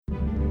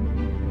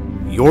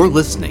You're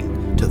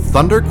listening to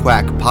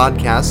Thunderquack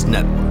Podcast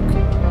Network.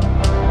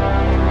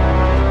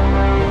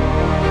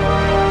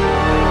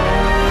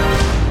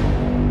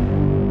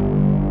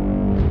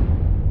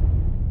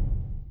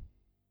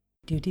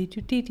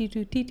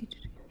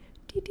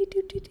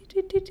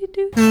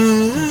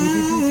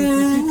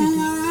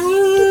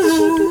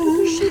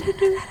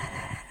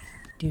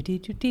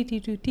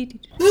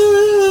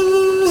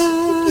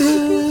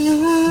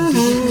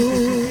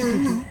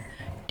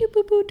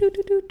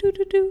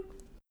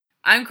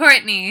 I'm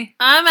Courtney.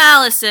 I'm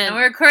Alison. And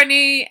we're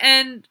Courtney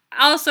and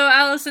also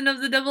Alison of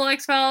the Double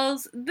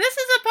X-Files. This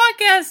is a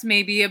podcast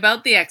maybe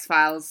about the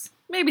X-Files.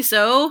 Maybe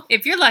so.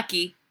 If you're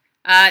lucky.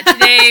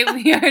 Today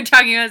we are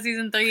talking about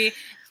Season 3,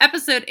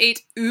 Episode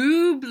 8,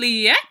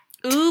 Oubliette.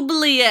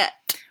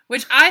 Oubliette.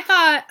 Which I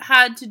thought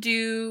had to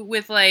do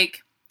with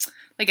like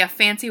a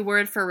fancy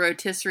word for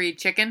rotisserie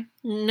chicken.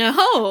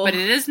 No. But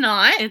it is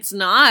not. It's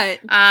not.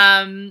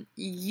 And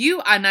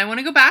I want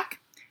to go back.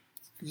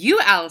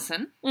 You,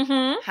 Alison,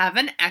 Mm-hmm. have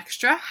an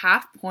extra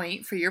half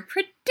point for your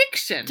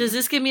prediction. Does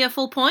this give me a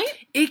full point?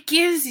 It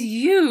gives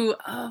you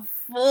a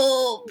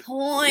full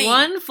point.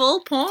 1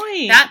 full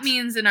point. That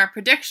means in our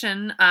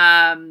prediction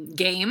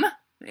game,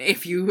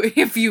 if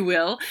you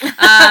will,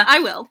 I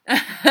will.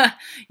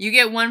 you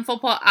get 1 full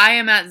point. I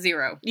am at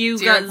 0. You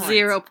 0 got points.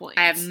 0 points.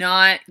 I have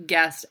not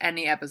guessed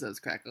any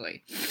episodes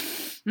correctly.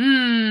 So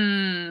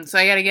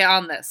I gotta get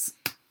on this.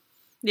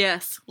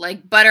 Yes.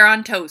 Like butter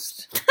on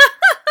toast.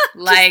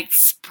 Like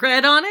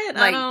spread on it?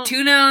 Like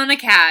tuna on a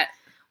cat.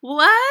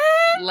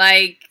 What?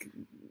 Like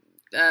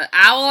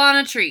owl on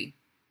a tree.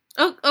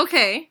 Oh,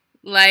 okay.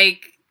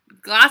 Like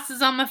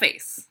glasses on my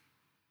face.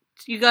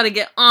 You gotta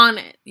get on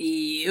it.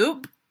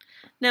 Yup.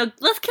 Now,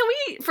 can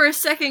we, for a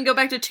second, go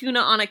back to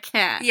tuna on a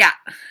cat? Yeah.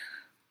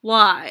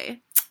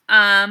 Why?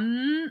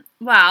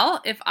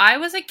 Well, if I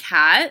was a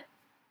cat,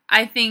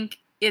 I think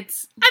it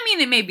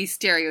may be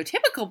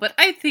stereotypical, but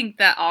I think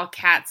that all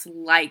cats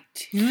like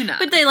tuna.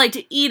 But they like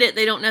to eat it.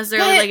 They don't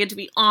necessarily like it to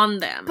be on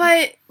them.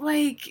 But,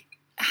 like,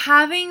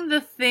 having the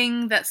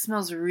thing that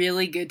smells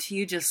really good to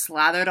you just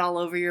slathered all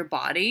over your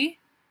body,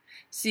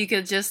 so you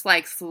could just,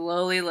 like,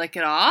 slowly lick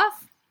it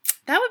off,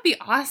 that would be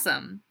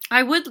awesome.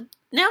 I would,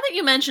 now that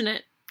you mention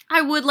it,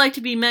 I would like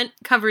to be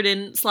covered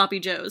in sloppy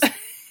joes.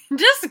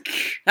 Just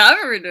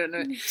covered in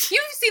it.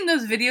 You've seen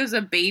those videos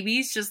of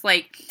babies just,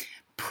 like,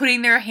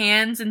 putting their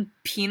hands in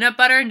peanut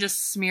butter and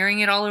just smearing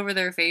it all over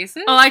their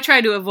faces? Oh, I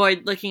try to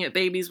avoid looking at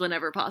babies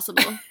whenever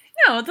possible.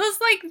 No, those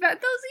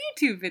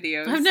YouTube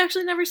videos. I've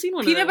actually never seen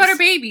one peanut of those. Butter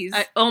babies.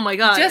 Oh my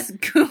god. Just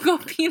Google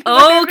peanut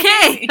butter babies.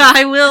 Okay,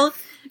 I will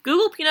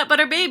Google peanut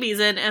butter babies,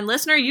 and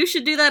listener, you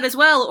should do that as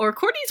well, or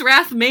Courtney's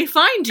wrath may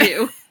find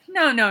you.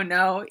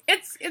 No.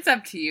 It's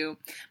up to you.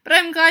 But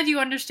I'm glad you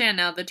understand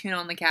now the tuna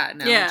on the cat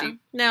analogy. Yeah,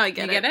 now I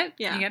get it. You get it?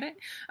 Yeah. You get it?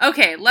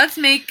 Okay, let's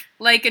make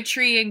like a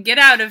tree and get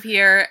out of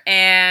here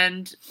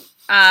and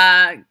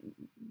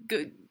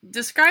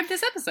describe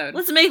this episode.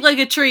 Let's make like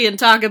a tree and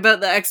talk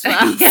about the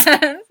X-Files.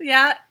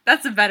 Yeah,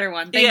 that's a better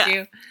one. Thank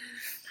you.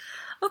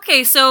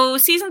 Okay, so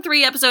Season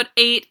 3, Episode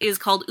 8 is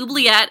called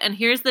Oubliette, and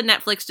here's the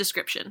Netflix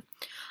description.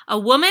 A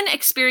woman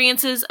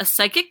experiences a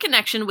psychic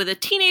connection with a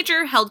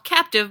teenager held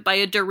captive by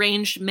a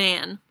deranged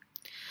man.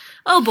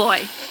 Oh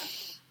boy.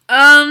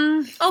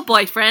 Oh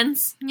boy,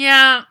 friends.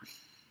 Yeah.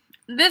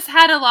 This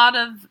had a lot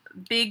of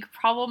big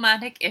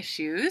problematic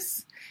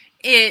issues.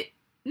 It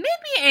made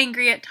me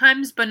angry at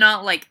times, but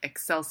not like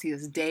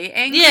Excelsius Day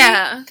angry.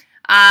 Yeah.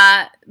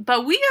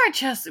 But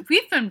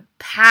we've been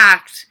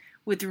packed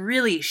with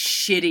really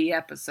shitty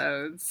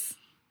episodes.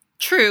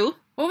 True.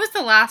 What was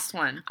the last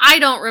one? I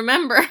don't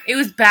remember. It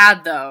was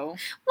bad though.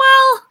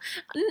 Well,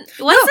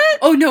 was it?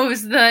 Oh no,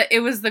 it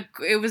was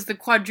the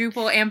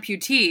quadruple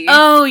amputee.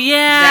 Oh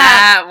yeah.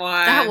 That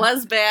one. That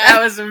was bad.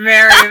 That was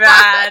very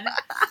bad.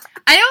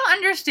 I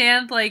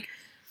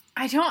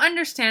don't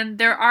understand.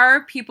 There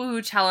are people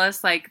who tell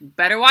us, like,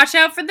 better watch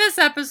out for this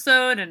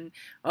episode, and,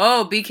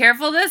 oh, be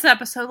careful this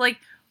episode. Like,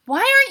 why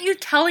aren't you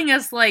telling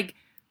us, like,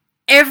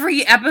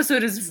 every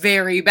episode is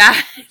very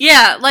bad?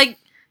 Yeah, like,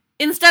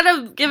 instead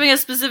of giving us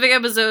specific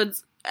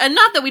episodes, and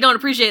not that we don't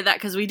appreciate that,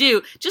 because we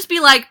do, just be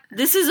like,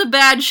 this is a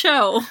bad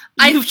show.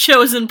 You've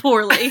chosen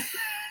poorly.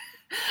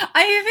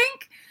 I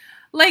think,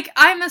 like,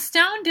 I'm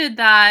astounded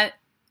that,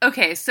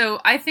 okay, so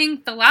I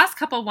think the last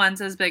couple ones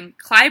has been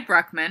Clyde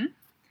Bruckman,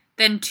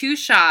 then Too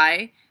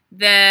Shy,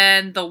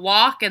 then The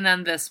Walk, and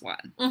then this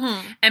one.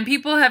 Mm-hmm. And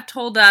people have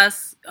told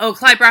us, oh,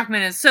 Clyde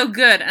Bruckman is so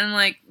good. And I'm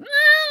like,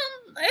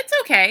 it's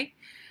okay.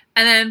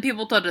 And then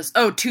people told us,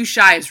 oh, Too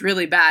Shy is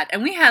really bad.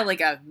 And we had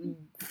like a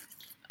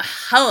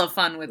hell of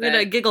fun with it. We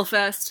had a giggle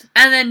fest.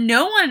 And then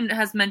no one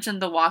has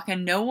mentioned The Walk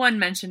and no one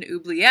mentioned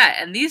Oubliette.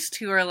 And these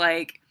two are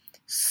like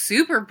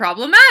super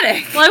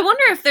problematic. Well, I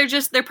wonder if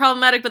they're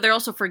problematic, but they're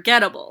also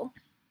forgettable.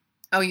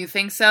 Oh, you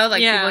think so?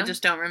 Like, yeah. People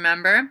just don't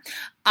remember?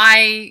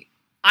 I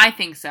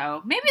think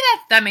so. Maybe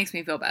that makes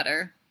me feel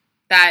better.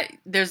 That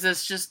there's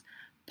this just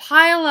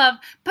pile of...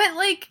 But,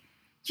 like,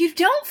 you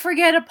don't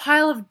forget a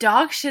pile of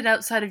dog shit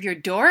outside of your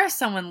door if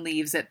someone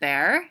leaves it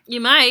there. You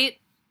might.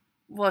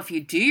 Well, if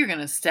you do, you're going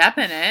to step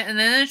in it and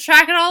then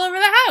track it all over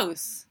the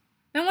house.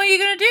 Then what are you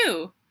going to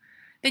do?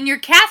 Then your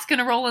cat's going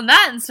to roll in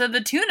that instead of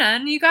the tuna,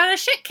 and you got a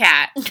shit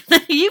cat.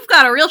 You've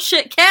got a real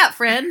shit cat,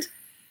 friend.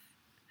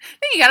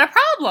 Then you got a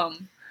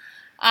problem.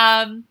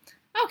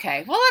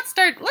 Okay, well,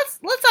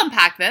 let's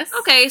unpack this.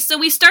 Okay, so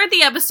we start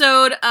the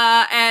episode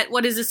at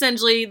what is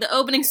essentially the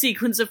opening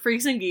sequence of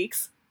Freaks and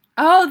Geeks.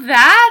 Oh,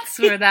 that's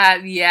where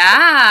that,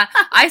 yeah.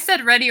 I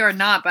said Ready or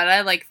Not, but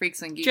I like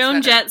Freaks and Geeks Joan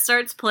better. Jett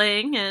starts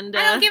playing, and...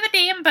 I don't give a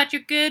damn about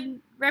your good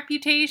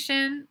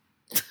reputation.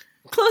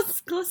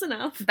 Close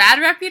enough. Bad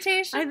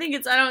reputation? I think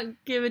it's I don't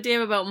give a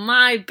damn about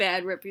my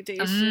bad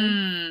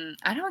reputation.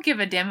 I don't give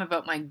a damn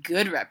about my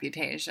good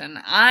reputation.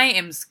 I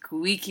am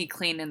squeaky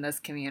clean in this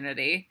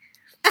community.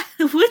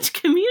 Which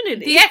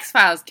community? The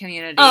X-Files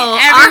community. Oh,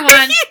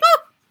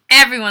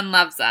 everyone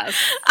loves us.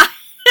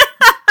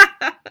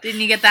 Didn't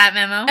you get that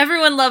memo?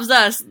 Everyone loves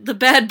us, the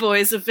bad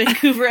boys of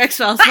Vancouver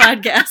X-Files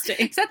podcasting.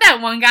 Except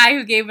that one guy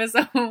who gave us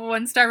a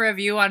 1-star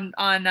review on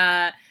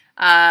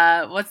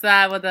what's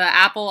that, with the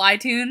Apple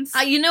iTunes?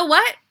 You know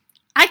what?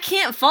 I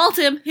can't fault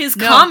him. His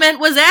comment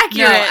was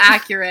accurate. No,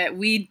 accurate.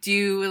 We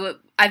do...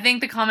 I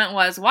think the comment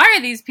was, why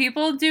are these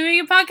people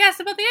doing a podcast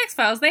about the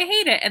X-Files? They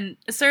hate it. And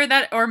sir,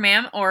 that, or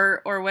ma'am,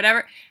 or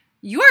whatever,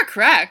 you are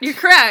correct. You're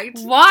correct.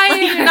 Why?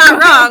 You're not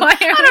wrong. I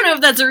don't know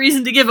if that's a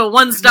reason to give a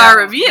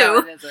 1-star review. No,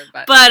 it isn't,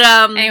 but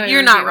anyway,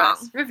 you're not wrong.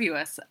 Us. Review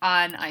us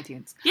on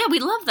iTunes. Yeah, we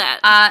love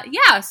that.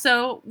 Yeah,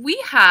 so we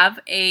have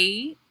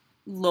a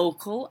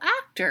local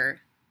actor,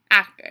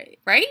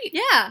 right?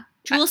 Yeah,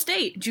 Jewel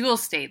State. Jewel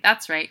State,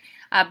 that's right.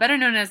 Better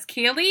known as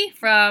Kaylee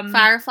from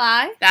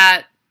Firefly.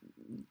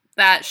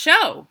 That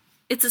show.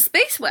 It's a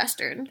space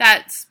western.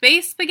 That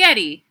space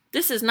spaghetti.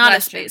 This is not a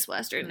space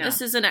western. No.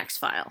 This is an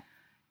X-File.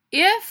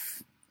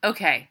 If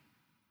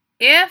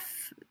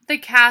the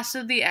cast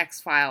of the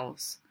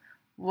X-Files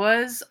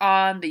was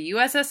on the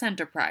USS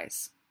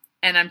Enterprise,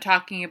 and I'm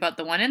talking about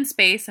the one in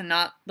space and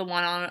not the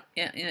one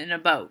in a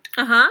boat.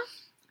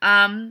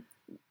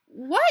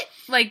 What,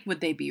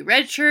 would they be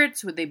red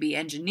shirts? Would they be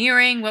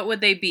engineering? What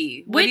would they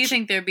be? What do you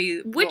think there'd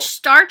be? Which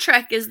Star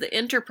Trek is the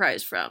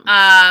Enterprise from?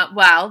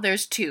 Well,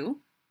 there's two.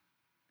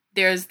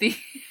 There's the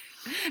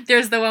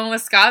one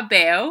with Scott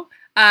Baio,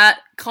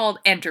 called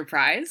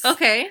Enterprise.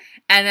 Okay.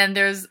 And then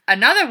there's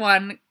another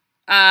one,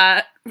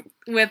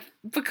 with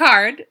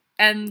Picard,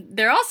 and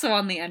they're also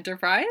on the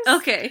Enterprise.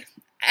 Okay.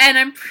 And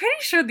I'm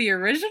pretty sure the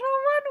original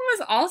one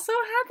was also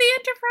had the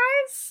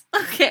Enterprise.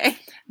 Okay.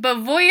 But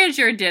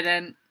Voyager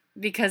didn't.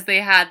 Because they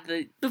had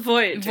the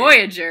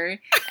Voyager,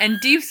 and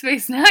Deep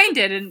Space Nine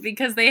didn't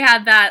because they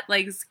had that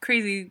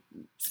crazy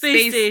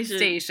space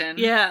station.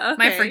 Yeah,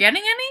 okay. Am I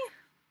forgetting any?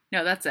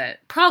 No, that's it.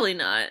 Probably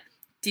not.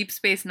 Deep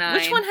Space Nine.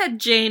 Which one had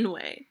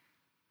Janeway?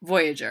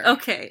 Voyager.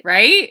 Okay.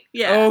 Right?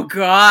 Yeah. Oh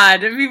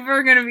god, people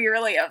are gonna be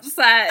really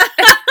upset.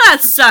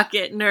 Suck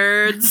it,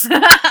 nerds.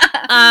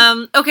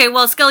 Okay,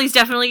 well, Scully's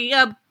definitely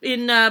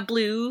in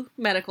blue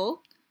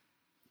medical.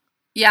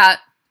 Yeah,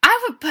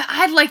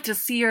 I'd like to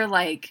see her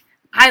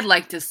I'd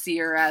like to see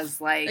her as,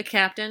 a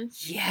captain?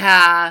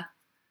 Yeah.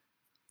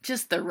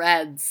 Just the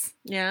reds.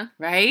 Yeah.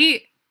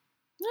 Right?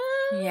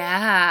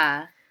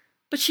 Yeah.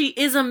 But she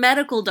is a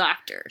medical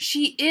doctor.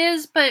 She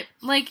is, but,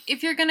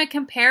 if you're gonna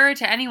compare her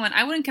to anyone,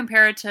 I wouldn't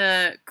compare her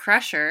to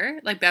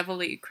Crusher,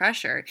 Beverly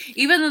Crusher.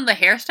 Even though the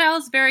hairstyle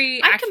is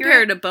very accurate. I'd compare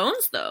her to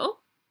Bones, though.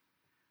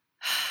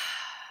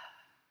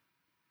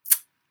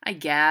 I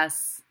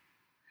guess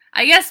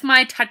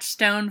my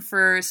touchstone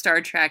for Star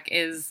Trek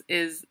is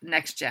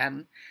Next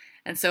Gen.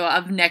 And so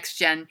of Next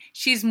Gen,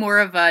 she's more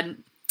of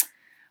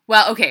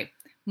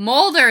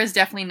Mulder is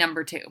definitely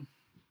number 2.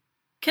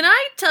 Can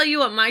I tell you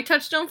what my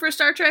touchstone for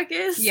Star Trek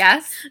is?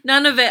 Yes.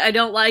 None of it. I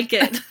don't like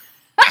it.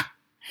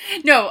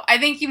 No, I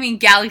think you mean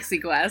Galaxy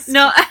Quest.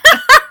 No.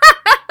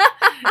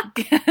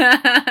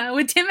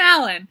 With Tim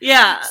Allen.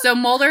 Yeah. So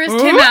Mulder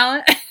is Tim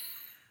Allen.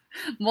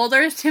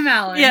 Mulder is Tim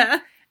Allen. Yeah.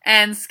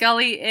 And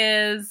Scully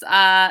is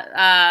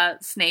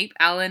Snape,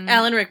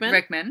 Alan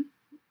Rickman.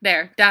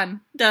 There,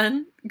 done.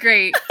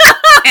 Great.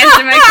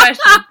 Answered my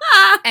question.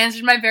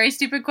 Answered my very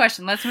stupid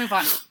question. Let's move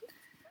on.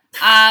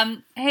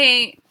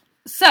 Hey,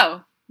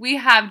 so we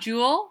have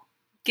Jewel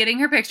getting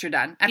her picture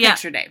done at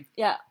Picture Day.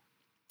 Yeah.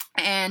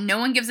 And no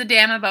one gives a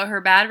damn about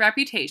her bad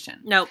reputation.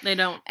 Nope, they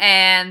don't.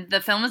 And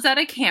the film is out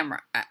of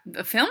camera.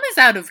 The film is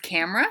out of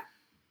camera?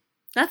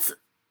 That's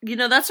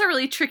a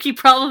really tricky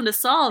problem to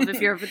solve if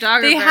you're a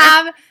photographer. They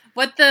have...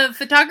 What the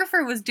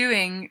photographer was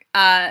doing,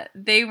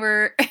 they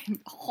were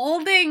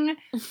holding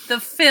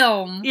the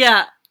film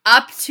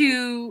up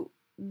to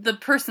the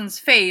person's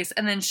face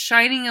and then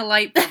shining a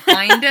light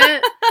behind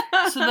it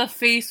so the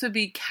face would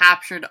be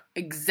captured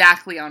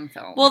exactly on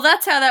film. Well,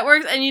 that's how that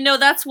works. And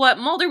that's what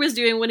Mulder was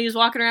doing when he was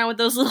walking around with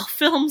those little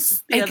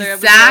films the other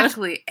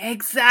episode.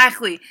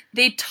 Exactly.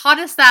 They taught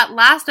us that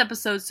last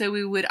episode so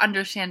we would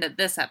understand it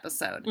this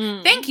episode.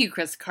 Thank you,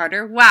 Chris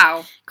Carter.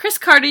 Wow. Chris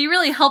Carter, you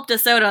really helped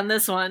us out on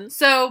this one.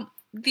 So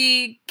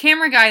the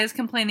camera guy is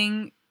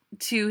complaining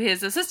to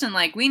his assistant,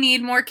 we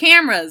need more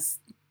cameras.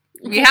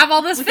 We have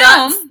all this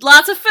film.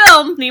 Lots of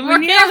film. Need more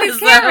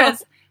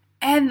cameras.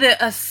 And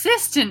the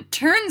assistant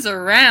turns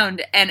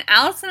around, and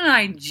Allison and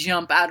I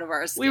jump out of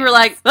our skins. We were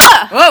like,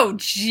 ah! Oh,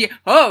 jeez.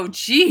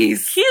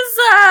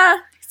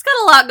 He's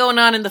got a lot going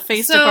on in the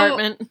face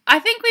department. I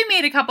think we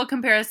made a couple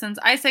comparisons.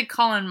 I said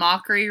Colin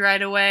Mockery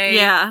right away.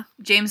 Yeah.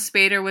 James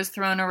Spader was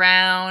thrown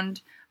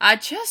around.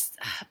 Just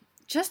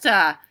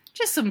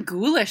some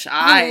ghoulish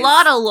eyes. A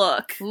lot of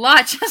look.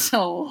 Just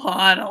a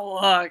lot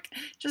of look.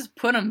 Just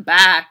put him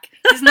back.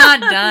 He's not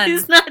done.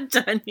 He's not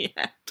done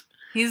yet.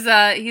 He's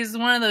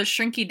one of those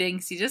shrinky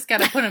dinks. You just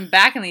gotta put him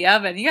back in the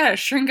oven. You gotta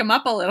shrink him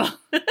up a little.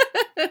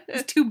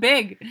 He's too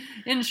big.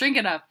 Didn't shrink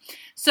enough.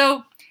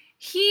 So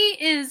he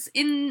is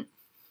in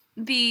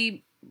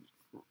the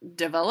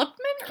development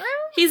room?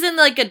 He's in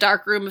like a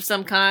dark room of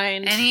some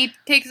kind. And he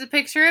takes a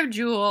picture of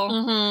Jewel.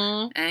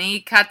 Mm-hmm. And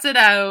he cuts it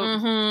out.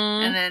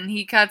 Mm-hmm. And then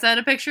he cuts out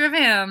a picture of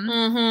him.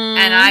 Mm-hmm.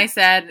 And I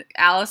said,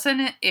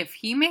 Allison, if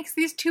he makes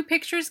these two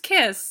pictures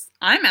kiss,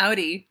 I'm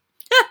outie.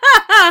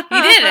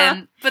 He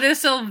didn't, but it was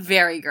still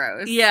very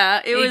gross. Yeah,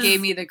 it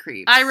gave me the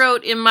creeps. I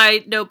wrote in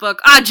my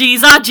notebook, ah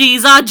geez, ah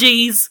geez, ah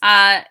geez.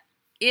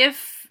 He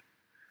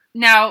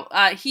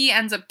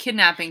ends up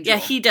kidnapping Jewel.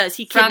 Yeah, he does.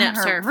 He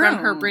kidnaps her from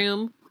her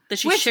room that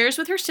she shares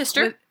with her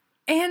sister.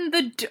 And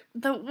the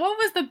what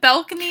was the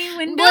balcony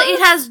window? Well, it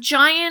has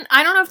giant,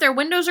 I don't know if they're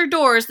windows or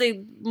doors.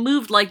 They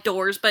moved like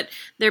doors, but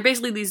they're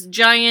basically these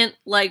giant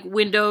like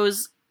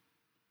windows,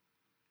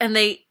 and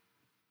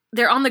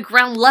they're on the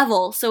ground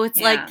level. So it's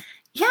like,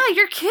 yeah,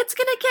 your kid's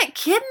gonna get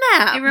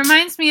kidnapped. It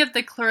reminds me of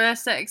the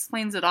Clarissa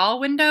Explains It All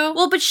window.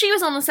 Well, but she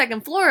was on the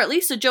second floor at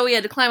least, so Joey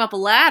had to climb up a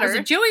ladder. Was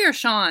it Joey or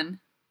Sean?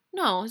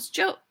 No, it's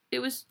Joe. It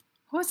was...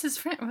 What was his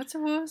friend? What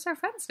was our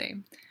friend's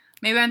name?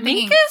 Maybe I'm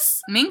thinking... Minkus?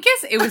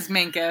 Minkus? It was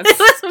Minkus. It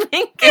was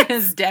Minkus. It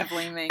was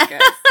definitely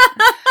Minkus.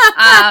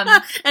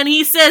 And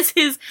he says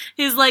his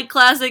like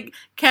classic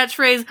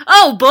catchphrase,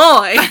 "Oh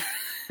boy."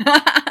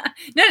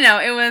 No,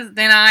 it was,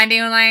 "Then I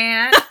do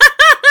that."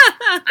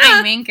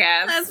 I'm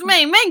Minkus. That's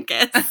me,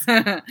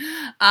 Minkus.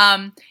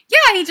 Yeah,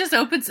 he just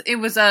opens. It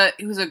was a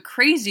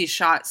crazy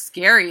shot,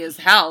 scary as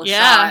hell.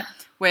 Yeah. Shot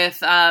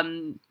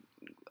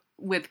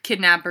with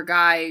kidnapper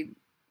guy.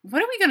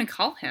 What are we gonna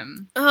call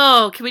him?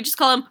 Oh, can we just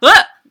call him?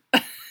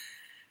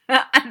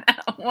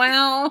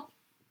 Well,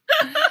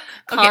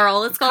 Carl. Okay,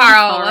 let's call him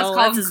Carl. Let's call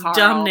That's him his Carl.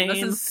 dumb name.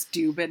 That's his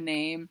stupid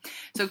name.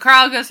 So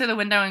Carl goes through the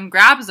window and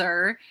grabs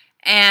her.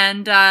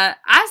 And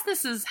as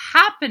this is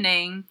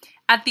happening,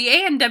 at the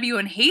A&W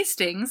in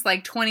Hastings,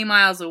 like 20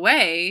 miles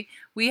away,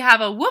 we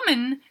have a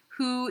woman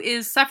who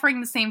is suffering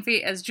the same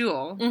fate as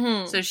Jewel.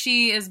 Mm-hmm. So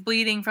she is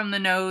bleeding from the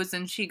nose,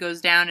 and she goes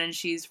down, and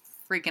she's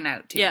freaking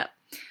out, too. Yeah.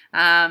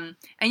 And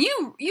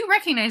you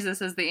recognize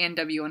this as the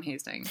A&W in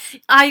Hastings.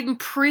 I'm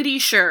pretty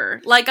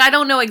sure. Like, I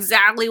don't know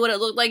exactly what it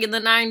looked like in the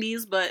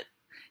 90s, but...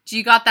 Do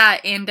you got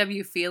that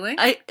A&W feeling?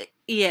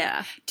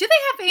 Yeah. Do they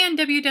have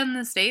A&W down in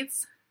the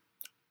States?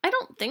 I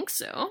don't think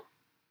so.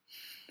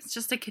 It's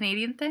just a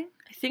Canadian thing?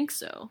 I think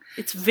so.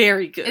 It's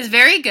very good. It's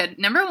very good.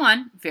 Number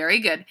one, very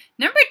good.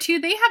 Number two,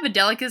 they have a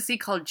delicacy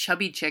called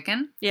chubby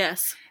chicken.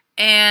 Yes.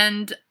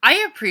 And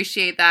I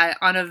appreciate that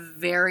on a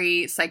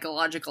very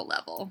psychological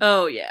level.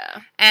 Oh,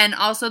 yeah. And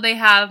also they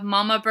have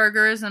Mama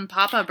Burgers and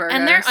Papa Burgers.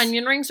 And their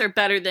onion rings are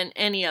better than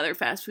any other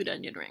fast food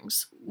onion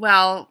rings.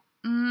 Well...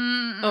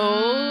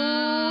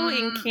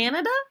 in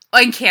Canada? Oh,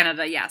 in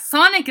Canada, yeah.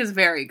 Sonic is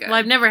very good. Well,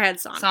 I've never had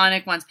Sonic.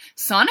 Sonic once.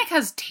 Sonic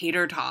has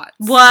tater tots.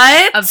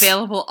 What?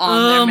 Available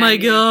on their menu. Oh my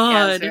god.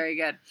 Yeah, it's very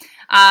good.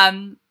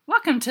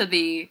 Welcome to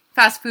the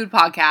Fast Food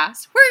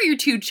Podcast. We're your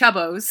two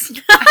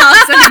chubbos,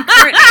 Alison and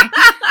Courtney.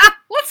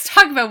 Let's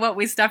talk about what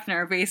we stuffed in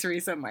our face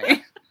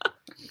recently.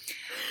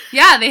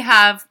 Yeah, they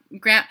have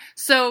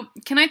So,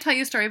 can I tell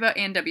you a story about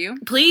A&W?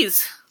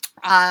 Please.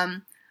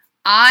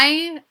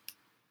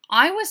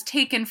 I was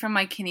taken from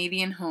my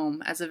Canadian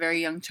home as a very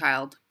young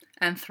child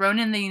and thrown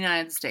in the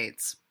United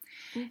States.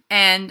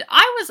 And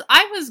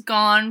I was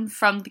gone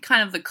from the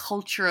kind of the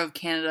culture of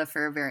Canada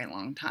for a very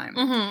long time.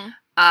 Mm-hmm.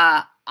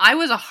 I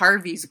was a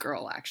Harvey's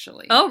girl,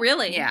 actually. Oh,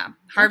 really? Yeah.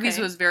 Harvey's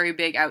was very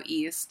big out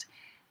east.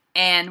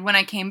 And when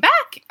I came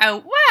back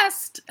out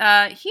west,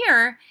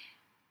 here,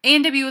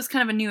 A&W was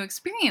kind of a new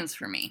experience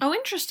for me. Oh,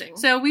 interesting.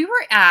 So we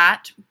were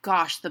at,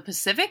 the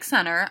Pacific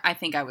Center. I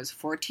think I was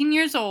 14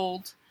 years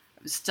old.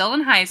 I was still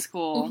in high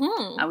school.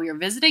 Mm-hmm. We were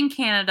visiting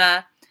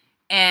Canada,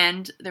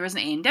 and there was an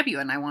A&W,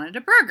 and I wanted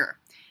a burger.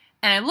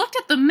 And I looked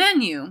at the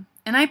menu,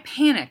 and I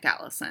panicked,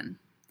 Allison.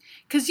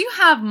 Because you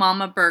have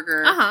Mama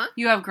Burger,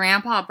 you have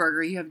Grandpa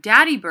Burger, you have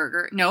Daddy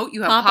Burger. No,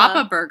 you have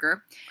Papa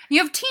Burger.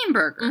 You have Teen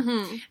Burger.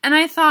 Mm-hmm. And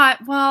I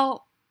thought,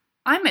 well,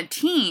 I'm a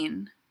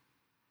teen,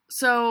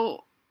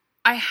 so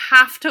I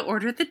have to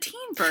order the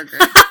Teen Burger.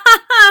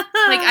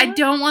 I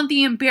don't want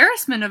the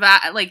embarrassment of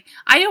that. Like,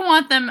 I don't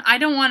want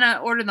to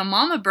order the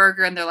Mama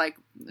Burger, and they're like,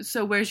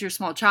 so where's your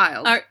small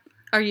child?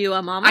 Are you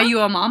a mama? Are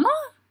you a mama?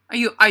 Are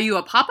you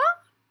a papa?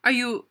 Are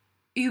you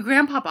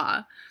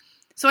grandpapa?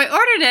 So I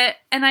ordered it,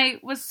 and I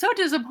was so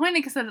disappointed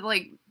because it had,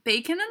 like,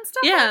 bacon and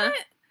stuff on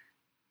it.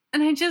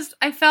 And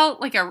I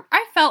felt like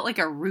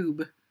a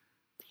rube.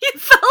 You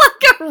felt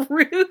like a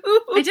rube.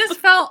 I just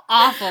felt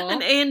awful.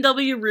 An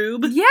A&W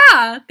rube.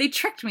 Yeah, they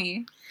tricked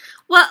me.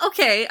 Well,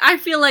 okay, I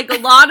feel like a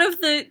lot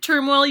of the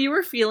turmoil you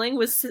were feeling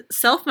was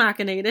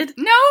self-machinated.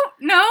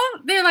 No,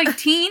 they're like,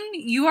 teen,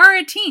 you are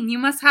a teen. You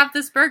must have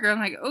this burger. I'm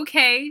like,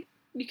 okay.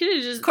 You could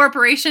have just...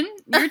 Corporation,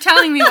 you're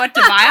telling me what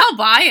to buy? I'll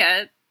buy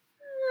it.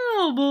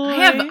 Oh, boy.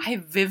 I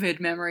have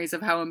vivid memories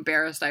of how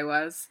embarrassed I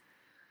was.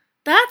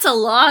 That's a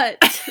lot.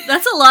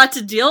 That's a lot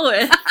to deal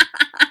with.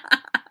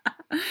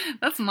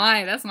 That's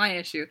my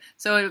issue.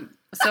 So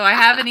I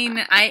haven't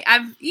eaten.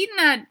 I've eaten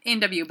at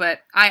A&W,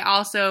 but I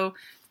also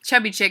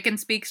chubby chicken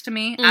speaks to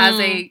me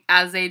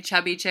as a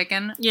chubby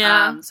chicken.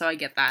 Yeah. So I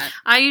get that.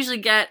 I usually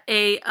get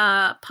a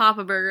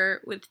Papa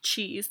Burger with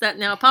cheese.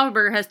 Now Papa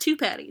Burger has 2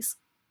 patties.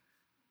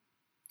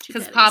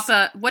 Because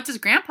Papa, what does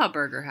Grandpa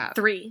Burger have?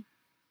 3.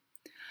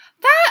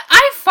 That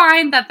I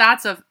find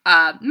that's a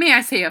may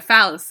I say a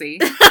fallacy.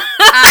 Because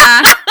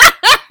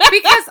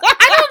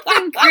I don't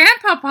think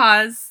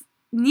grandpapas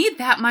need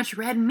that much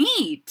red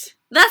meat.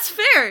 That's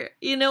fair.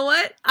 You know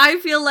what? I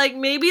feel like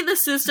maybe the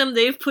system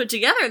they've put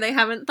together, they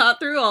haven't thought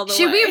through all the way.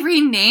 Should we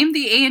rename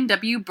the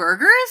A&W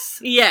burgers?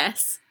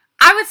 Yes.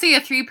 I would say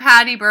a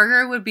 3-patty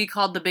burger would be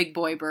called the Big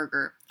Boy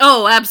Burger.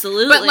 Oh,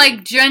 absolutely. But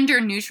like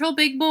gender neutral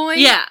big boy?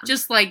 Yeah.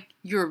 Just like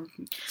you're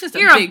a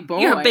big boy.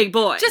 You're a big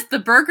boy. Just the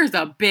burger's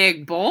a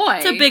big boy.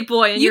 It's a big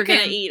boy and you're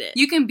going to eat it.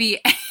 You can be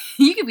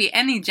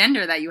any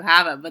gender that you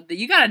have it, but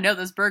you got to know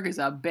this burger's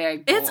a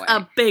big boy. It's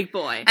a big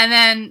boy. And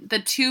then the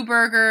 2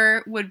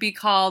 burger would be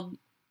called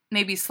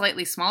maybe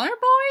slightly smaller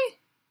boy?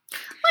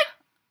 Like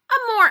a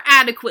more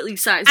adequately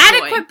sized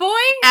Adequate boy?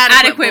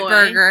 Adequate boy.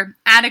 burger.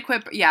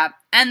 Adequate, yeah.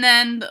 And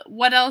then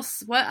what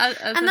else?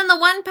 And then the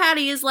 1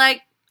 patty is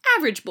like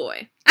average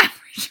boy.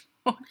 Average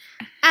boy.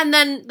 And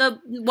then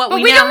we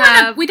don't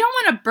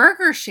want to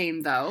burger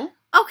shame though.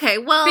 Okay,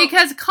 well,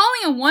 because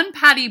calling a 1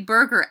 patty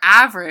burger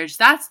average,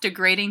 that's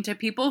degrading to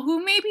people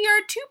who maybe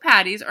are 2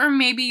 patties, or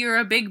maybe you're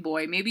a big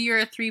boy, maybe you're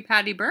a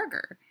 3-patty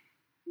burger.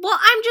 Well,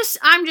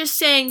 I'm just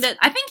saying that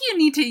I think you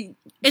need to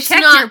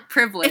check your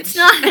privilege. It's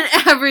not an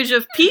average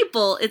of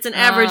people; it's an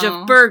average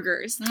of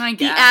burgers. I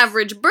guess. The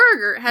average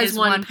burger has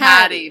 1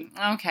 patty.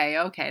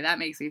 Okay, that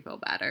makes me feel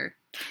better.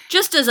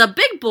 Just as a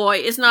big boy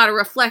is not a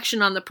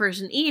reflection on the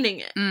person eating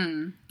it.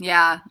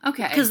 Yeah,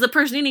 okay. Because the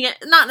person eating it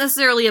is not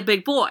necessarily a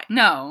big boy.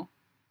 No.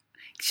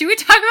 Should we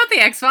talk about the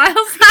X-Files?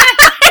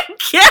 I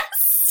guess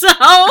so.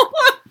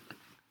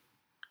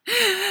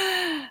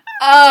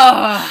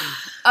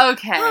 Oh,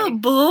 okay. Oh,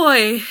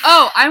 boy.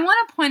 Oh, I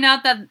want to point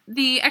out that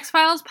the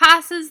X-Files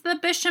passes the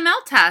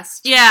bechamel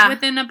test. Yeah.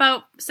 Within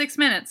about 6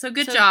 minutes. So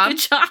good job. Good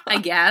job. I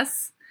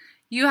guess.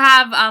 You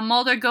have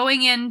Mulder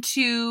going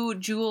into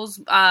Jules'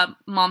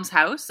 mom's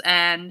house,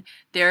 and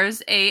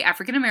there's a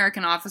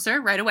African-American officer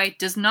right away.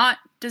 Does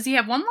he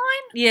have 1 line?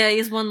 Yeah, he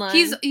has 1 line.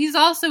 He's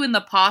also in the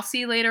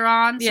posse later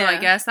on, so I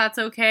guess that's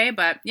okay.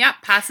 But yeah,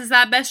 passes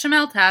that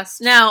bechamel test.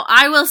 Now,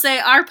 I will say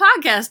our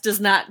podcast does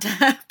not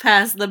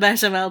pass the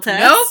bechamel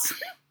test. Nope.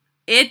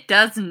 It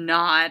does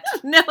not.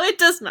 No, it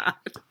does not.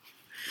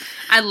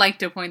 I'd like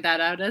to point that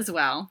out as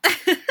well.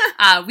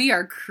 We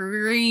are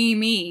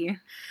creamy.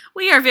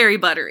 We are very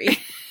buttery.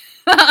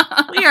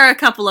 We are a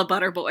couple of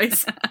butter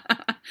boys.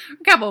 A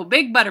couple of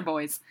big butter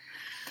boys.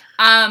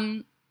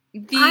 I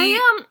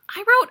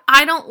wrote,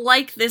 I don't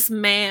like this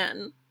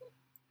man.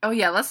 Oh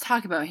yeah, let's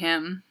talk about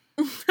him.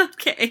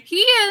 Okay. He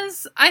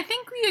is, I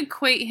think we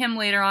equate him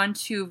later on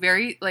to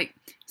very, like,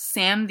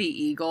 Sam the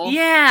Eagle.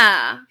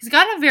 Yeah. He's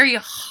got a very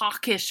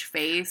hawkish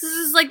face. This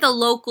is like the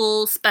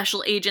local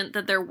special agent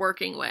that they're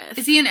working with.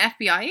 Is he an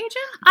FBI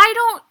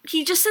agent?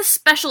 He just says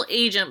special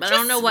agent, but I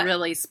don't know what.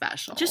 Really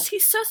special.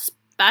 He's so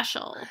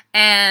special.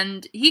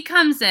 And he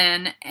comes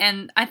in,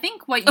 and I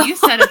think what you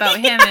said about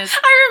him is...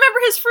 I remember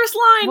his first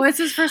line. What's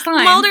his first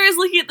line? Mulder is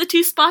looking at the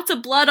 2 spots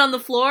of blood on the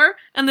floor,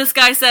 and this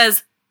guy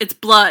says, "It's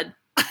blood."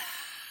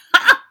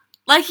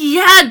 Like,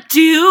 yeah,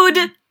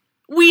 dude!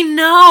 We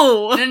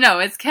know! No,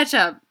 it's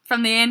ketchup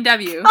from the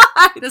A&W.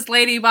 This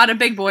lady bought a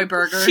big boy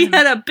burger. She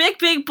had a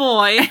big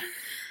boy,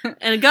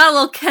 and it got a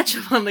little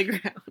ketchup on the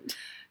ground.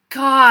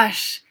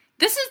 Gosh.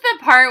 This is the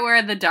part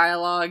where the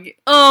dialogue...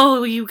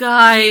 Oh, you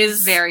guys.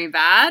 Is very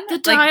bad. The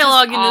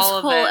dialogue in this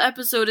whole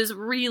episode is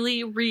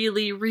really,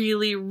 really,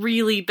 really,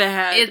 really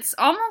bad. It's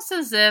almost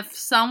as if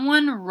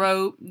someone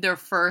wrote their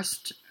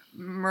first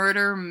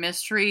murder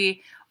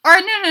mystery... Or,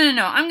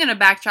 no, I'm gonna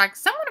backtrack.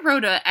 Someone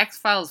wrote a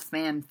X-Files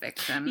fan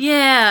fiction.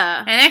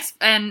 Yeah.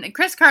 And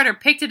Chris Carter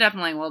picked it up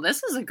and like, well,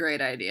 this is a great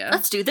idea.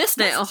 Let's do this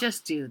now. Let's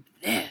just do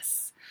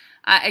this.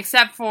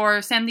 Except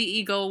for Sam the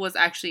Eagle was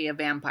actually a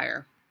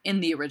vampire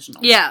in the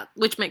original. Yeah,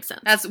 which makes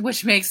sense.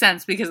 Which makes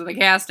sense because of the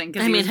casting.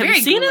 I mean, have you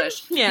seen him?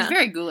 Yeah. He's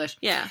very ghoulish.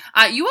 Yeah.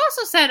 You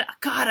also said,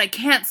 God, I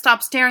can't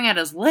stop staring at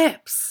his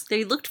lips.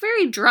 They looked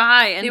very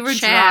dry and They were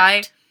chapped.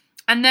 dry.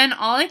 And then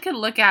all I could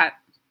look at,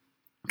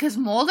 because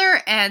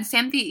Mulder and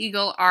Sam the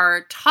Eagle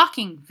are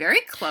talking very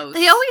close.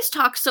 They always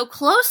talk so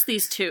close,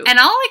 these two. And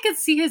all I could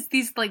see is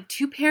these, like,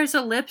 2 pairs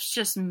of lips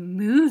just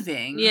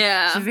moving.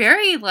 Yeah. It's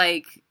very,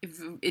 like,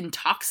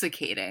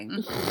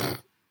 intoxicating.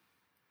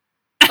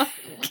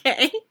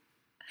 Okay.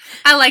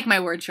 I like my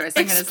word choice.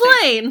 I'm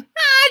Explain.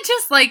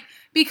 Just like,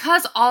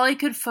 because all I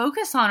could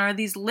focus on are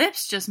these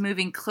lips just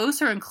moving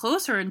closer and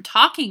closer and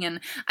talking, and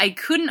I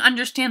couldn't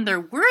understand their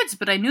words,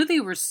 but I knew they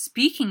were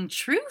speaking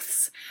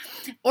truths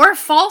or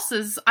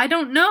falses. I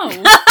don't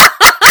know.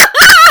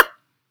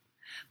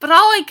 But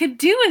all I could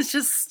do is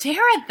just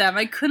stare at them.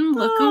 I couldn't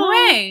look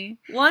away.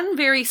 One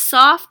pair of very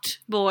soft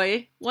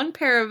boy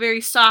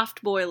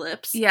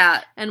lips.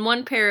 Yeah. And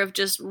one pair of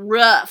just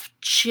rough,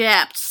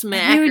 chapped smackers.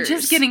 And they were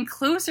just getting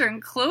closer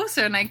and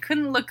closer, and I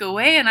couldn't look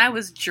away, and I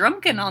was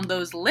drunken on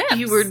those lips.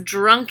 You were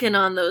drunken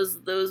on those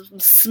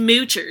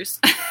smoochers.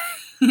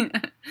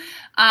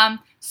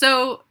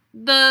 So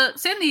the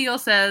Sandy Eel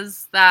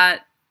says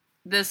that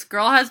this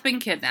girl has been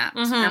kidnapped.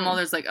 Mm-hmm. And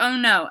Mulder's like, oh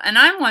no. And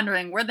I'm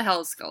wondering, where the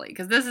hell is Scully?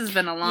 Because this has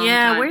been a long time.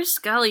 Yeah, where's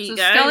Scully, so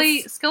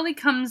guys? Scully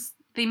comes,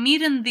 they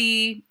meet in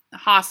the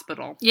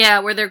hospital. Yeah,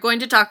 where they're going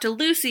to talk to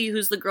Lucy,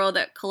 who's the girl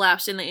that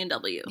collapsed in the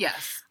A&W.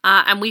 Yes.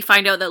 And we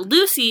find out that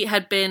Lucy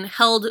had been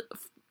held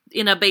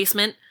in a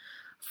basement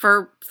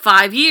for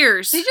 5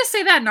 years. They just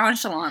say that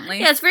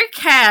nonchalantly. Yeah, it's very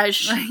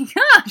cash. Like,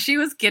 yeah, she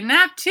was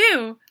kidnapped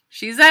too.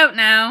 She's out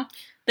now.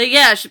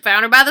 She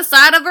found her by the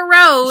side of a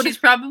road. She's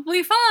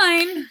probably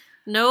fine.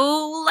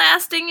 No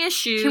lasting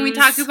issues. Can we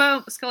talk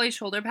about Scully's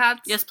shoulder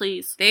pads? Yes,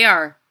 please. They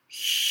are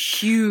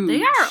huge.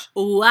 They are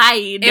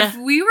wide. If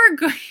we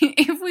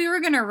were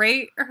going to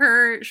rate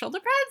her shoulder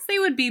pads, they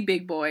would be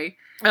big boy.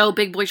 Oh,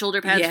 big boy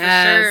shoulder pads, yes,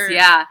 for sure.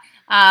 Yeah.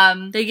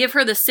 They give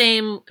her the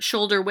same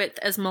shoulder width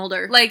as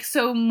Mulder. Like,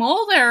 so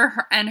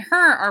Mulder and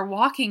her are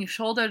walking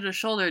shoulder to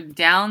shoulder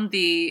down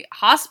the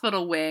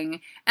hospital wing,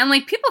 and,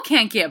 like, people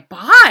can't get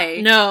by.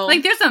 No.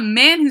 Like, there's a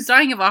man who's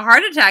dying of a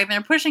heart attack, and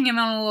they're pushing him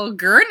on a little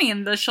gurney,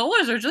 and the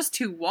shoulders are just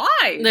too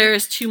wide.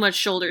 There's too much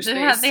shoulder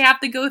space. They have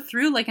to go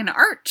through, like, an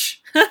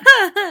arch.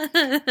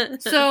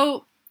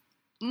 So,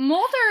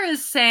 Mulder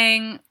is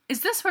saying,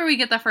 is this where we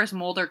get the first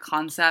Mulder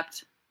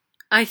concept?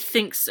 I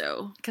think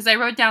so. Because I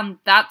wrote down,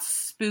 that's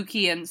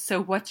spooky, and so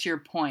what's your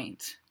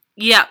point?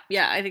 Yeah,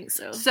 I think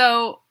so.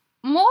 So,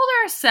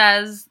 Mulder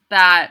says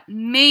that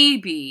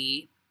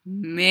maybe,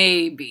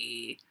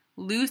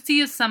 Lucy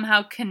is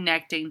somehow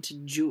connecting to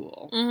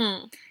Jewel.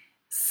 Mm-hmm.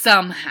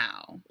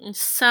 Somehow.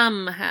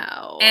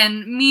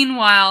 And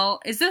meanwhile,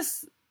 is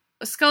this,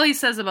 Scully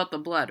says about the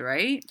blood,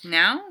 right?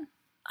 Now?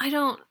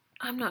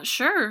 I'm not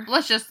sure.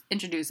 Let's just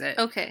introduce it.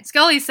 Okay.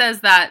 Scully says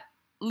that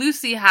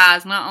Lucy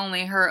has not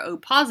only her O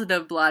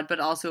positive blood, but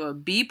also a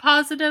B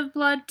positive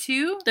blood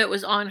too. That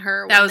was on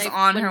her. When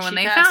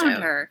they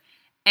found her.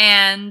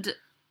 And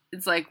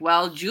it's like,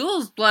 well,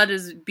 Jewel's blood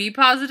is B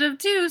positive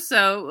too,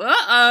 so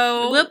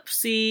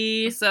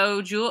whoopsie.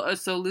 So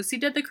Lucy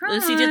did the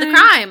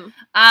crime.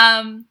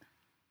 And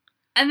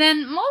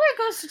then Mulder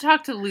goes to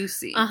talk to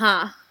Lucy.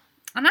 Uh-huh.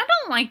 And I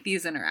don't like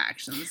these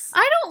interactions.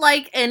 I don't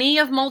like any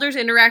of Mulder's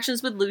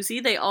interactions with Lucy.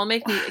 They all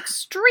make me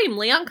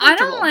extremely uncomfortable. I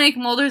don't like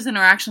Mulder's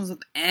interactions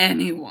with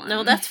anyone.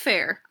 No, that's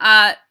fair.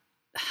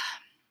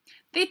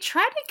 They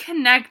try to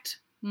connect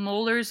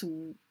Mulder's,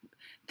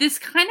 this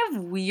kind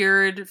of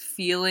weird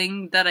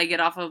feeling that I get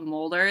off of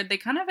Mulder, they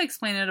kind of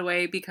explain it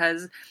away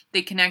because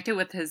they connect it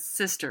with his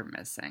sister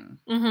missing.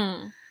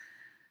 Mm-hmm.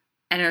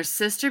 And her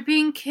sister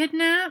being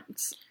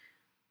kidnapped.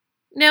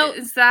 Now,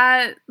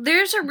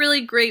 there's a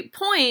really great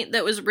point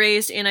that was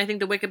raised in, I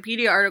think, the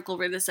Wikipedia article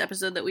for this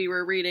episode that we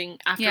were reading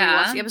after we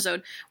watched the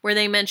episode, where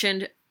they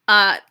mentioned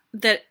that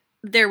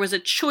there was a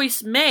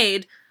choice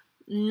made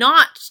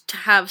not to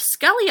have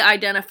Scully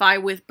identify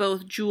with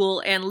both Jewel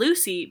and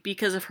Lucy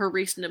because of her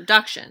recent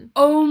abduction.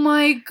 Oh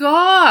my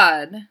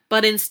god!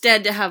 But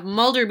instead to have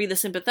Mulder be the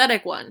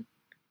sympathetic one.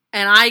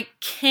 And I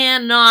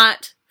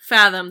cannot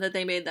fathom that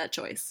they made that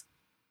choice.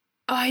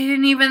 Oh, I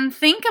didn't even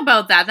think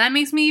about that. That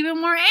makes me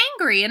even more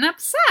angry and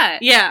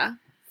upset. Yeah.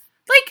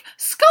 Like,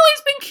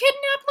 Scully's been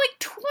kidnapped like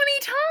 20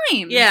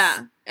 times.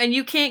 Yeah. And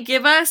you can't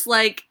give us,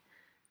 like,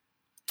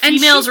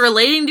 females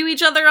relating to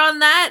each other on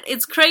that?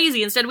 It's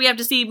crazy. Instead, we have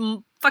to see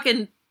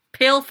fucking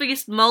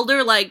pale-faced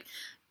Mulder, like,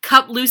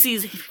 cup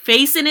Lucy's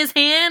face in his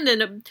hand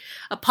and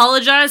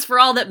apologize for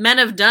all that men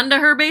have done to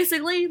her,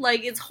 basically.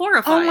 Like, it's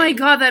horrifying. Oh my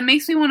god, that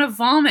makes me want to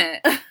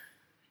vomit.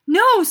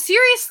 No,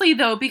 seriously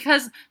though,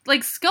 because,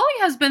 like, Scully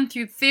has been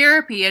through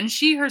therapy, and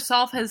she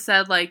herself has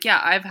said, like,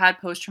 yeah, I've had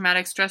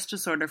post-traumatic stress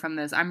disorder from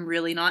this. I'm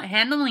really not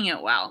handling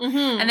it well.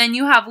 Mm-hmm. And then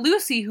you have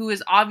Lucy, who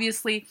is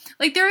obviously,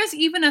 like, there is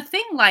even a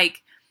thing,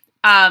 like,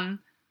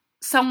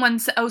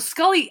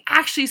 Scully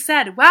actually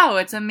said, wow,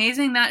 it's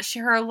amazing that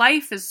her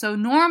life is so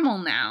normal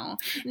now.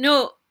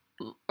 No,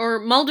 or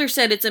Mulder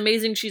said it's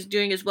amazing she's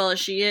doing as well as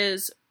she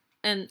is.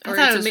 I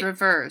thought it was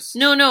reversed.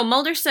 No,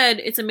 Mulder said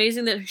it's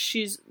amazing that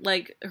she's,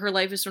 like, her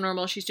life is so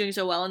normal, she's doing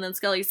so well, and then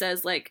Scully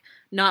says, like,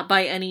 not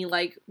by any,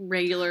 like,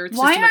 regular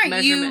systemic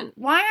measurement.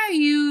 Why are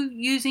you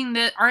using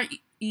this, aren't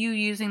you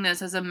using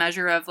this as a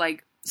measure of,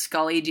 like,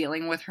 Scully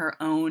dealing with her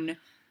own,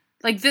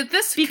 like,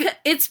 this?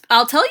 Because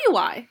I'll tell you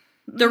why.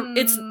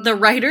 The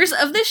writers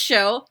of this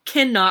show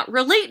cannot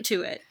relate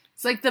to it.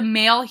 It's like the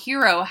male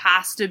hero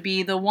has to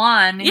be the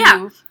one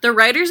who... The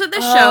writers of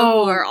the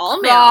show, who are all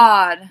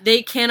male,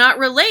 they cannot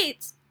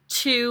relate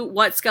to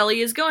what Scully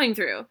is going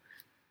through.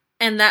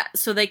 And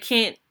so they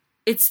can't...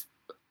 It's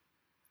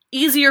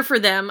easier for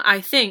them,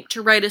 I think,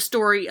 to write a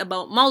story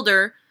about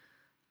Mulder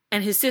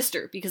and his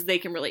sister, because they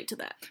can relate to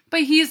that.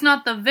 But he's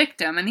not the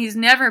victim, and he's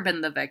never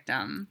been the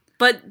victim.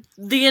 But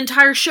the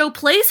entire show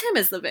plays him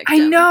as the victim. I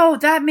know,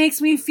 that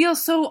makes me feel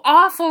so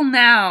awful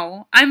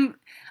now.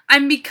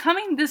 I'm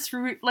becoming this,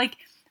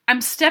 I'm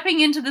stepping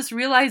into this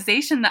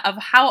realization of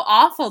how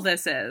awful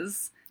this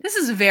is. This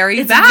is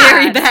very bad. It's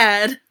very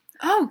bad.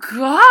 Oh,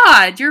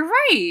 God, you're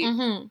right.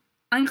 Mm-hmm.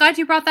 I'm glad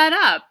you brought that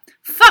up.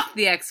 Fuck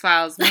the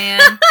X-Files,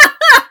 man.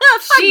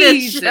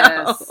 Jesus.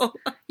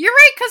 You're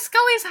right, because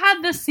Scully's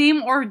had the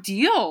same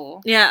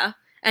ordeal. Yeah.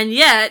 And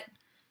yet,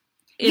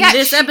 in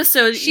this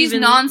episode, she's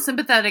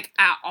non-sympathetic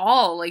at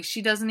all. Like,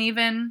 she doesn't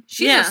even...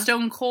 She's a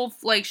stone cold...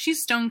 Like,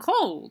 she's stone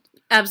cold.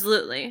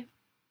 Absolutely.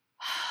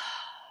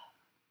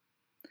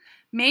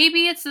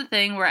 Maybe it's the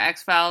thing where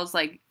X-Files,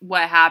 like,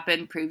 what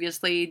happened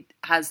previously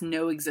has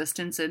no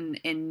existence in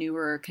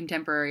newer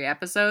contemporary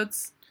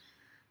episodes.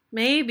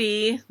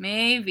 Maybe.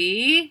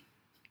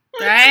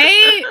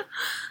 Right?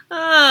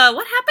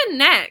 What happened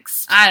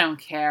next? I don't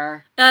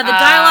care. The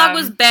dialogue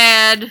was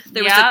bad.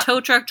 There was a tow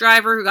truck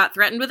driver who got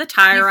threatened with a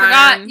tire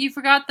iron. You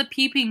forgot the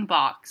peeping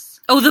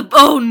box.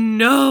 Oh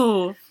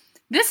no.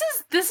 This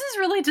is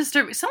really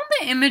disturbing. Some of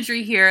the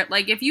imagery here,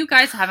 like, if you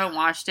guys haven't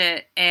watched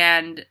it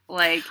and,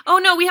 like... Oh,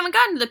 no, we haven't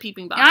gotten to the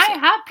peeping box I yet.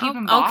 have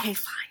peeping box. Okay,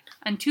 fine.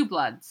 And Two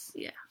Bloods.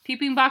 Yeah.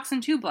 Peeping box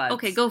and Two Bloods.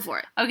 Okay, go for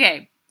it.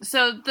 Okay,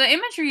 so the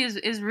imagery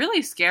is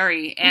really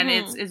scary, and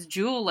it's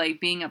Jewel,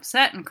 like, being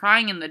upset and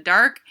crying in the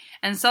dark,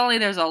 and suddenly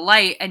there's a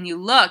light, and you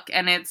look,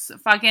 and it's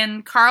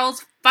fucking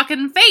Carl's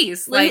fucking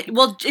face. Like,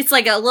 well, it's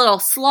like a little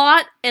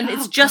slot, and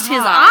it's just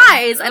his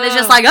eyes, and it's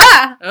just like,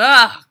 ah!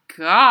 Oh,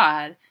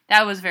 God.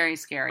 That was very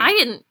scary.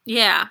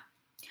 Yeah.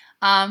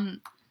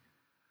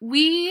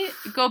 We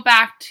go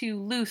back to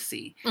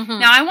Lucy. Mm-hmm.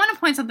 Now, I want to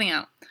point something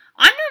out.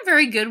 I'm not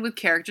very good with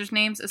characters'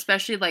 names,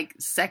 especially, like,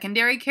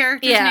 secondary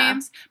characters'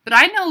 names. But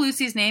I know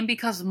Lucy's name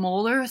because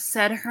Mulder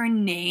said her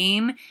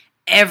name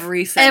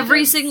every sentence.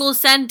 Every single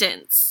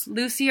sentence.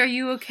 Lucy, are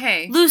you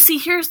okay? Lucy,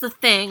 here's the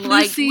thing.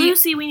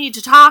 Lucy, we need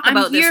to talk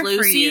about this, Lucy.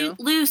 For you.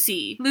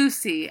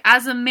 Lucy,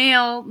 as a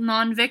male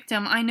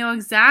non-victim, I know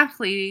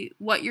exactly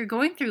what you're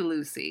going through,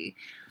 Lucy.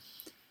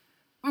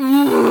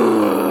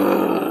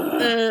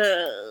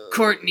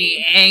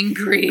 Courtney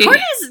angry.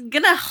 Courtney's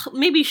gonna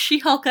maybe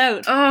She-Hulk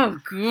out. Oh,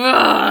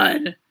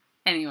 God.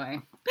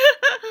 Anyway.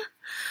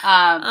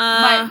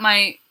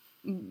 My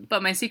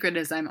secret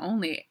is I'm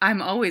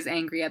always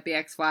angry at the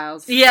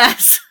X-Files.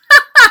 Yes.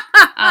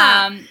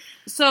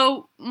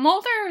 So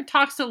Mulder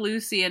talks to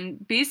Lucy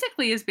and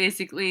is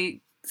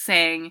basically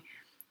saying,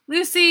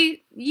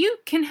 Lucy, you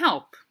can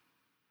help.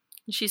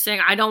 She's saying,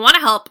 I don't want to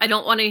help. I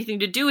don't want anything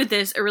to do with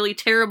this. A really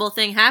terrible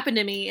thing happened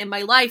to me in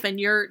my life, and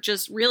you're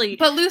just really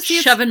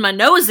shoving my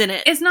nose in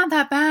it. It's not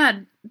that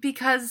bad,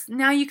 because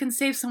now you can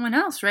save someone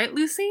else, right,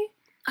 Lucy?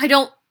 I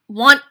don't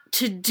want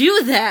to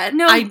do that.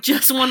 No. I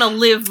just want to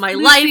live my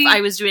life.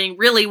 I was doing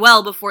really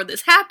well before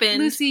this happened.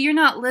 Lucy, you're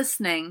not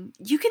listening.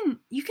 You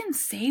can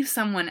save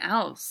someone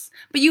else,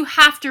 but you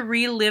have to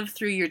relive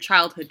through your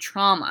childhood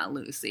trauma,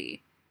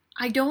 Lucy.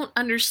 I don't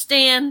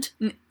understand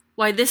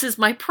why this is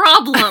my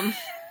problem.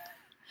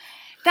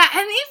 And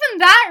even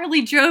that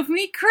really drove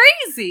me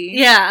crazy.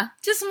 Yeah.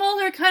 Just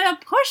Mulder kind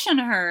of pushing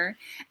her.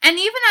 And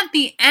even at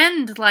the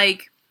end,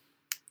 like,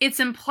 it's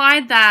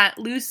implied that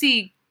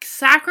Lucy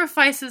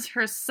sacrifices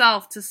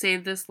herself to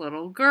save this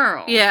little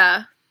girl.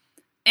 Yeah.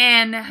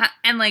 And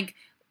like,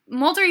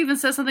 Mulder even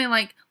says something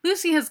like,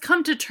 Lucy has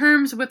come to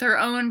terms with her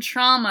own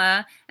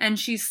trauma, and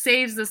she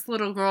saves this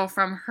little girl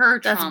from her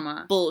trauma.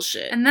 That's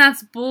bullshit. And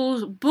that's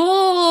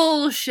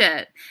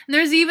bullshit. And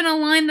there's even a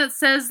line that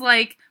says,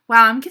 like,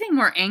 wow, I'm getting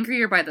more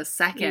angrier by the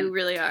second. You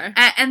really are.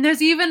 And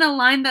there's even a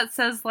line that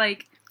says,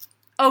 like,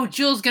 oh,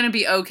 Jill's gonna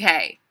be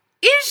okay.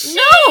 Is she?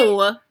 No!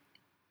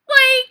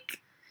 Like,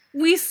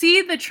 we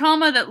see the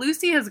trauma that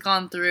Lucy has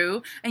gone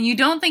through, and you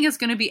don't think it's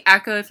gonna be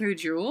echoed through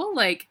Jewel?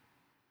 Like,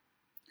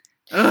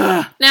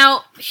 ugh.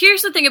 Now,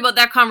 here's the thing about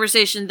that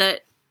conversation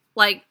that,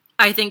 like,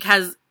 I think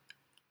has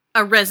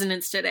a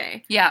resonance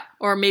today. Yeah.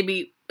 Or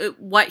maybe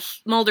what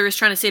Mulder is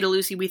trying to say to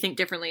Lucy we think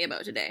differently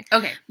about today.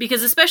 Okay.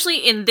 Because especially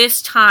in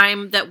this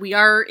time that we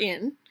are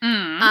in,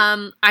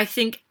 I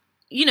think,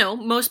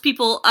 most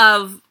people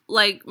of,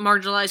 like,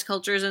 marginalized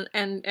cultures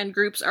and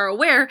groups are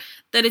aware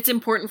that it's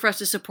important for us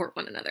to support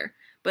one another.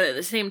 But at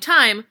the same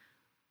time...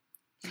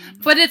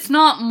 But it's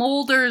not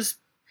Mulder's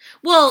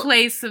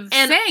place of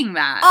saying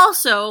that.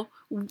 Also,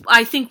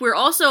 I think we're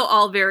also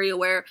all very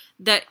aware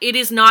that it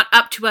is not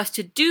up to us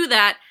to do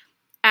that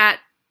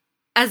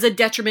as a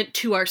detriment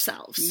to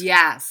ourselves.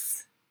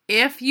 Yes.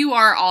 if you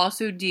are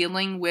also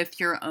dealing with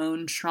your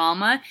own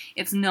trauma,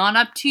 it's not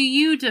up to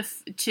you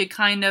to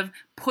kind of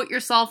put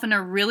yourself in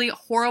a really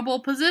horrible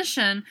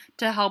position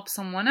to help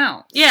someone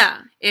else.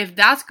 Yeah. If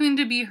that's going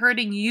to be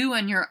hurting you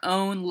and your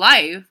own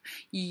life,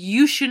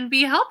 you shouldn't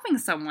be helping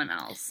someone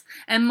else.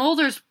 And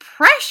Mulder's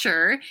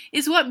pressure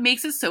is what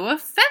makes it so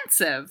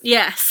offensive.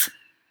 Yes.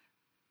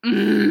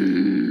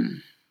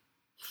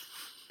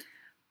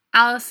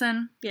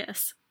 Allison.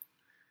 Yes.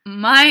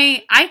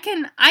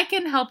 I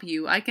can help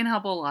you. I can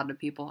help a lot of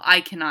people.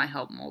 I cannot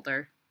help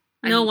Mulder.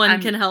 No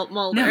one can help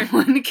Mulder. No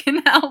one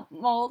can help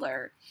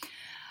Mulder.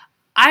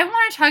 I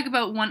want to talk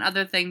about one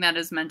other thing that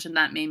is mentioned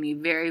that made me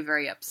very,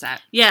 very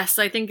upset. Yes,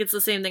 I think it's the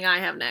same thing I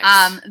have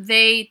next.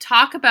 They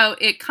talk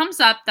about, it comes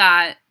up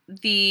that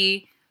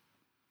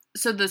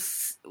is it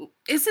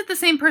the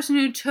same person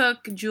who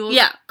took Jules?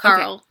 Yeah,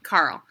 Carl. Okay,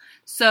 Carl.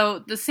 So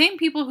the same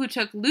people who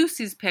took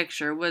Lucy's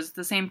picture was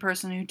the same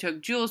person who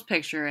took Jules'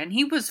 picture, and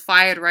he was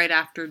fired right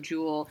after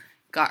Jewel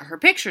got her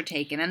picture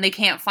taken, and they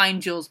can't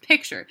find Jules'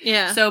 picture.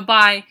 Yeah. So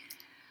by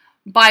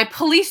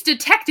police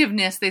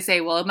detectiveness, they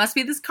say, well, it must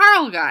be this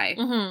Carl guy.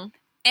 Mm-hmm.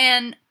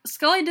 And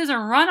Scully does a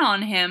run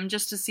on him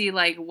just to see,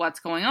 like, what's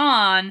going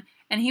on,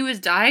 and he was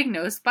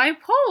diagnosed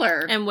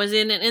bipolar. And was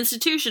in an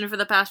institution for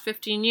the past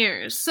 15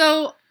 years.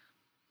 So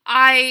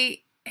I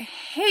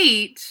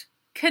hate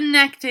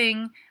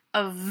connecting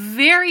a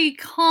very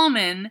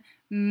common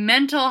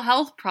mental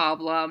health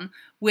problem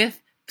with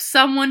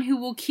someone who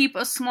will keep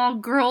a small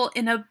girl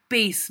in a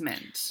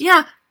basement.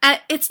 Yeah,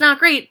 it's not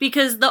great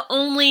because the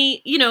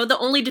only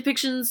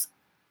depictions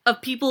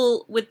of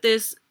people with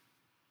this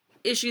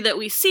issue that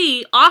we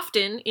see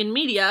often in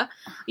media,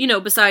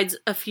 besides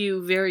a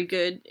few very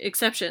good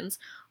exceptions,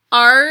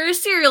 are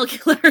serial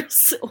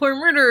killers or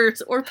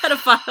murderers or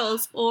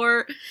pedophiles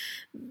or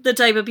the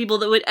type of people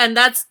that would, and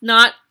that's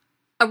not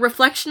a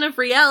reflection of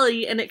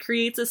reality, and it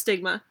creates a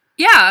stigma.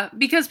 Yeah,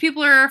 because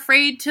people are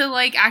afraid to,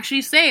 like,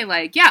 actually say,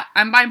 like, yeah,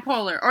 I'm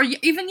bipolar, or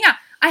even, yeah,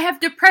 I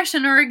have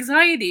depression or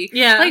anxiety.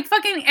 Yeah. Like,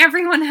 fucking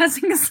everyone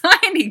has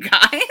anxiety,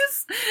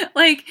 guys.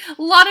 Like,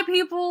 a lot of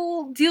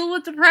people deal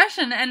with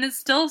depression, and it's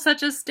still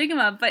such a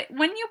stigma, but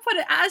when you put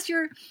it as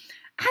your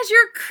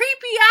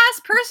creepy ass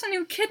person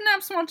who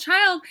kidnaps small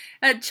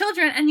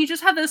children, and you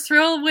just have this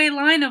throwaway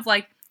line of,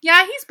 like,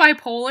 yeah, he's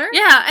bipolar.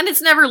 Yeah, and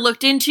it's never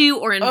looked into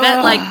or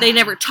like, they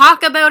never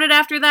talk about it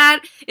after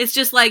that. It's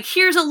just like,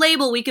 here's a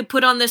label we could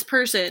put on this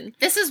person.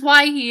 This is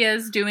why he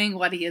is doing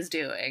what he is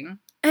doing.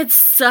 It's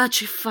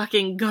such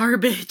fucking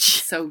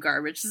garbage. So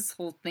garbage. This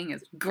whole thing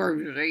is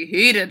garbage. I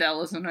hate it,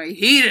 Alison. I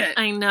hate it.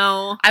 I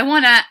know. I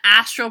want to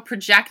astral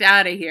project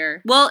out of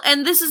here. Well,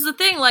 and this is the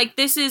thing, like,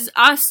 this is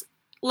us,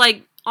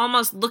 like,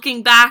 almost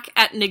looking back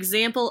at an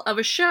example of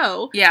a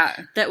show. Yeah.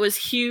 That was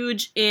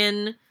huge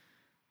in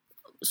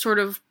sort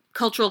of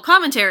cultural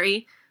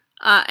commentary,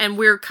 and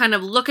we're kind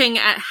of looking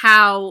at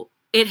how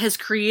it has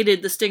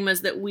created the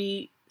stigmas that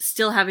we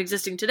still have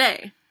existing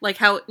today. Like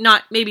how,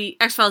 not, maybe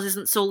X-Files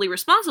isn't solely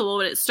responsible,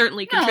 but it's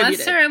certainly contributed. No,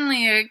 it's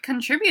certainly a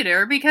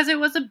contributor, because it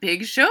was a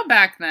big show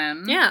back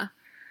then. Yeah.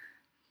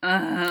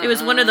 It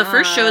was one of the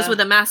first shows with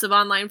a massive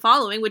online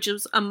following, which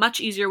is a much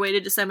easier way to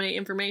disseminate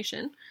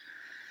information.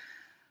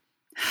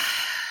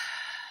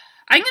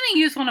 I'm going to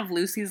use one of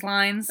Lucy's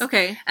lines.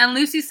 Okay. And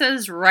Lucy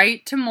says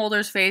right to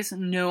Mulder's face,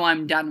 no,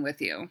 I'm done with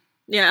you.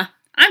 Yeah.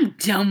 I'm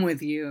done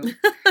with you.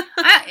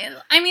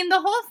 I mean, the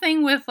whole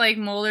thing with, like,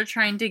 Mulder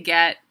trying to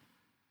get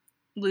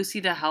Lucy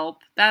to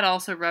help, that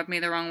also rubbed me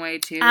the wrong way,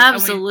 too.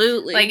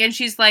 Absolutely. And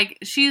she's like,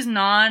 it's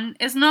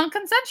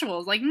non-consensual.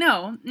 It's like,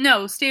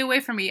 no, stay away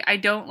from me. I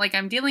don't, like,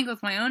 I'm dealing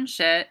with my own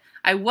shit.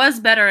 I was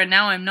better and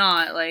now I'm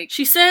not, like...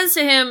 She says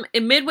to him,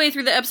 midway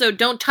through the episode,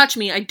 don't touch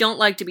me, I don't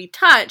like to be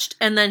touched,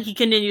 and then he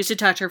continues to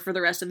touch her for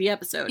the rest of the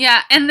episode.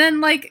 Yeah, and then,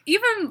 like,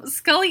 even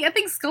Scully, I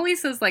think Scully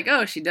says, like,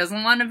 oh, she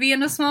doesn't want to be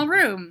in a small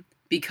room,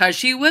 because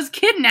she was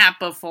kidnapped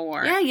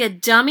before. Yeah, you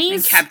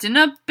dummies. And kept in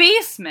a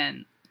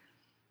basement.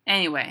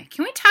 Anyway,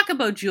 can we talk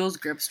about Jules'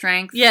 grip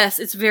strength? Yes,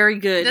 it's very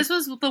good. This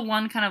was the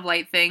one kind of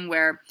light thing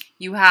where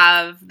you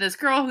have this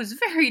girl who's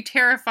very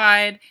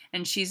terrified,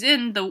 and she's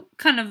in the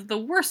kind of the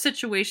worst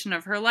situation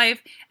of her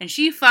life, and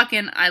she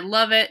fucking, I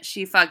love it,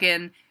 she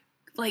fucking,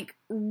 like,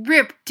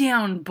 ripped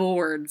down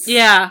boards.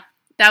 Yeah.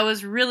 That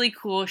was really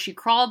cool. She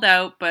crawled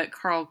out, but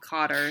Carl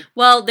caught her.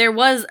 Well, there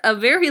was a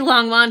very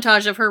long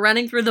montage of her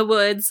running through the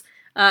woods,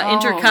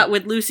 intercut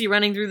with Lucy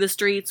running through the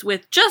streets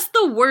with just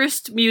the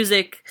worst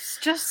music. It's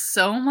just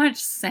so much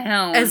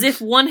sound. As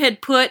if one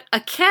had put a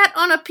cat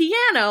on a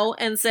piano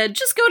and said,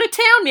 just go to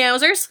town,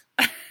 meowsers.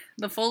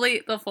 The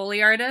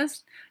Foley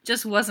artist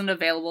just wasn't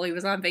available. He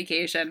was on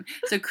vacation.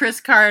 So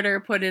Chris Carter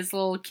put his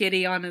little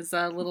kitty on his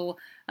little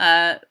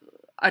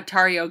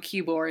Atario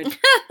keyboard. And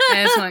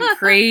this went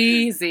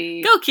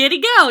crazy. Go kitty,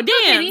 go!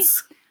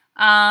 Dance!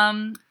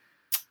 I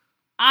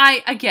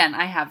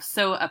have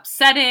so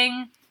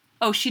upsetting...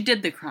 Oh, she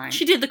did the crime.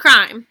 She did the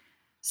crime.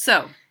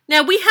 So.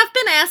 Now, we have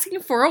been asking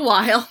for a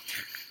while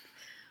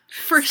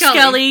for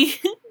Scully.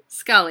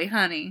 Scully,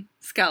 honey.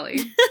 Scully.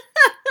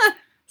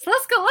 So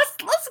let's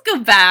go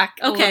back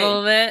a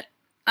little bit.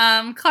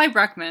 Clyde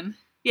Bruckman.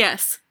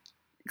 Yes.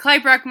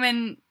 Clyde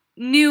Bruckman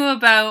knew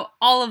about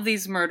all of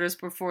these murders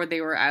before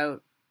they were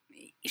out.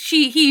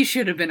 He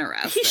should have been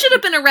arrested. He should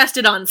have been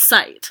arrested on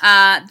sight.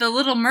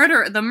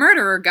 The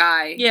murderer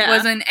guy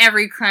was in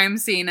every crime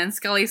scene, and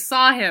Scully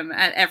saw him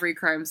at every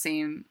crime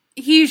scene.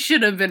 He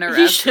should have been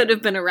arrested.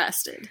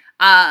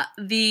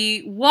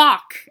 The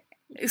walk.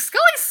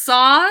 Scully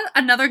saw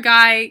another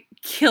guy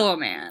kill a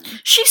man.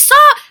 She saw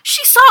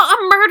a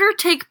murder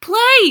take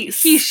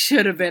place. He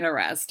should have been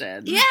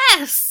arrested.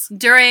 Yes.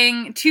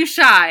 During Too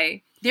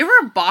Shy, there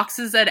were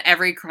boxes at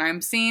every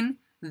crime scene.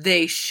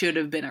 They should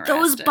have been arrested.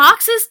 Those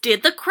boxes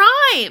did the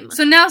crime.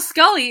 So now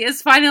Scully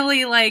is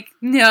finally like,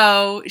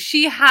 no,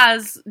 she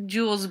has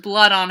Jules'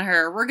 blood on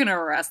her. We're going to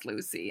arrest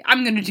Lucy.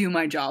 I'm going to do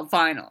my job,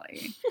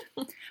 finally.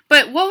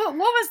 But what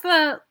was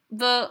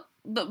the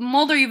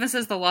Mulder even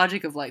says the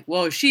logic of like,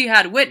 whoa, she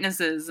had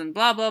witnesses and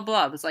blah, blah,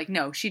 blah. It's like,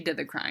 no, she did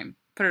the crime.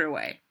 Put her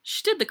away.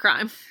 She did the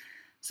crime.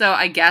 So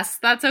I guess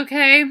that's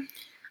okay.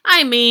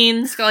 I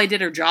mean, Scully did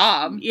her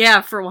job.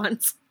 Yeah, for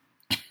once.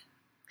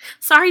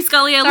 Sorry,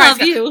 Scully, I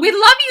love you. We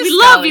love you, We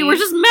Scully. love you. We're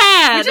just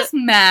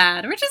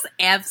mad. We're just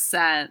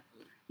upset.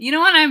 You know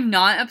what I'm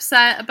not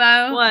upset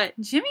about? What?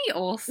 Jimmy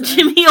Olsen.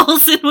 Jimmy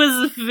Olsen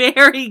was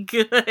very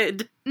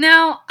good.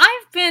 Now,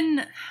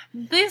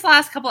 these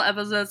last couple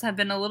episodes have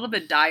been a little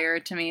bit dire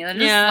to me.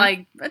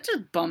 That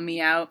just bummed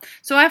me out.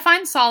 So I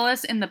find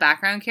solace in the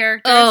background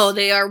characters. Oh,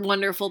 they are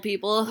wonderful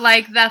people.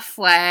 Like the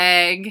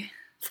flag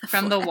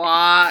from the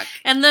walk.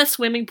 And the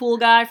swimming pool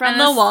guy from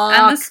the walk.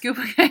 And the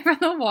scuba guy from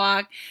the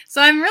walk.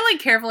 So I'm really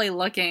carefully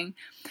looking.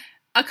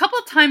 A couple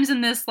of times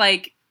in this,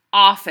 like,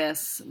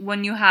 office,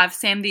 when you have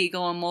Sam the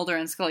Eagle and Mulder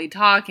and Scully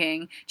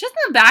talking, just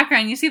in the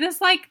background, you see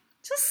this, like,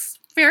 just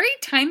very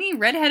tiny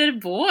redheaded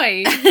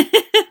boy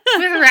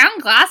with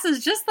round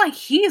glasses, just like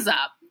he's a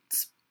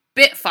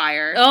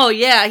spitfire. Oh,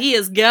 yeah, he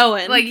is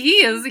going. Like,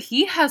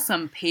 he has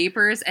some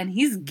papers, and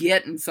he's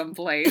getting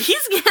someplace.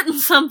 He's getting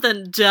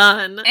something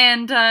done.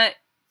 And,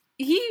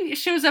 he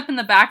shows up in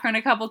the background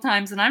a couple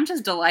times, and I'm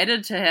just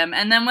delighted to him.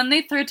 And then when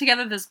they throw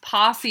together this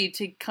posse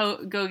to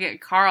go get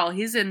Carl,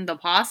 he's in the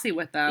posse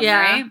with them,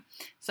 right?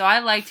 So I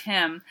liked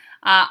him.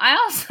 I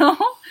also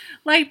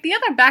like the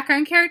other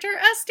background character,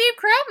 Steve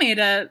Carell made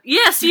a...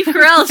 Yeah, Steve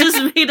Carell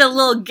just made a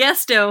little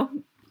guesto.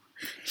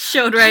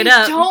 Showed right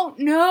up. I don't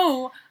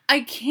know. I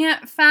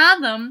can't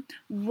fathom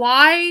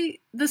why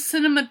the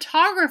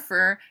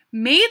cinematographer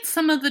made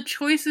some of the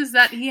choices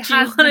that he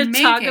has been making. Do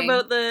you want to talk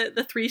about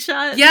the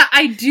 3-shot? Yeah,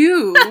 I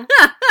do.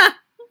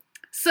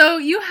 So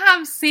you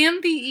have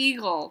Sam the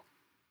Eagle,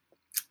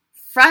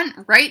 front,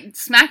 right,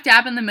 smack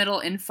dab in the middle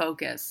in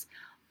focus.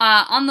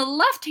 On the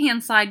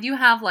left-hand side, you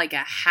have like a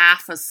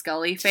half a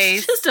Scully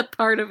face. Just a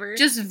part of her.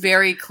 Just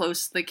very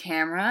close to the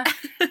camera.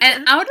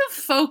 And out of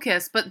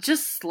focus, but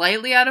just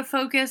slightly out of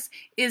focus,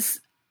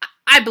 is...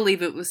 I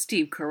believe it was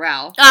Steve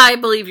Carell. I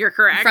believe you're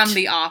correct. From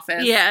The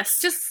Office.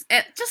 Yes. Just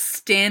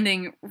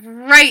standing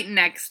right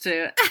next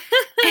to it.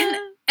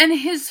 And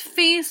his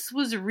face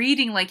was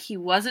reading like he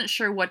wasn't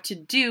sure what to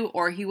do,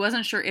 or he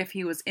wasn't sure if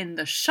he was in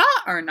the shot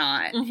or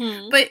not.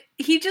 Mm-hmm. But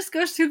he just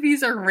goes through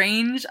these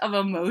range of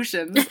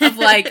emotions of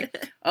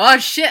like, oh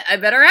shit, I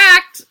better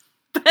act.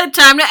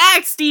 Time to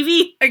act,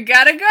 Stevie. I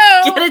gotta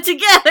go. Get it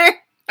together.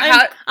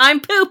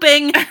 I'm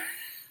pooping.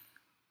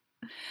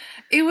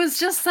 It was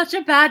just such a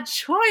bad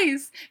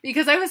choice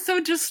because I was so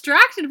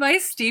distracted by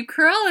Steve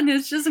Carell and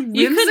his just whimsical...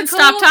 You couldn't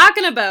stop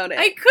talking about it.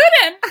 I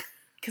couldn't.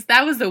 Because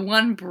that was the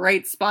one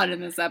bright spot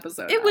in this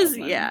episode. It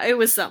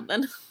was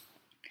something.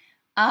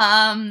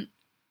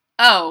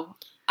 Oh,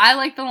 I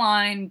like the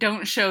line,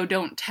 don't show,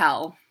 don't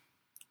tell.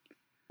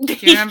 Do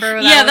you remember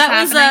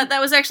that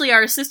that was actually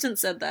our assistant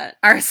said that.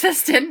 Our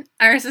assistant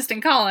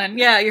Colin.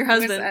 Yeah, your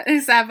husband. Who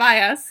sat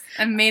by us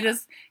and made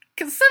us...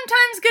 Because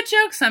sometimes good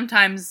jokes,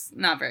 sometimes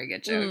not very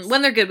good jokes.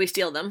 When they're good, we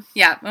steal them.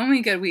 Yeah, when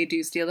we're good, we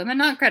do steal them and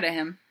not credit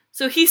him.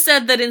 So he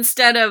said that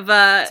instead of...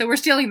 So we're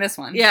stealing this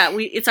one. Yeah,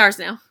 it's ours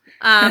now.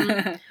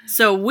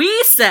 So we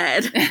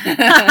said...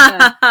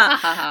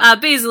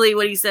 basically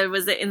what he said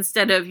was that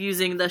instead of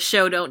using the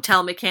show, don't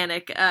tell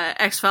mechanic,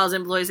 X-Files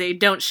employs a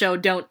don't show,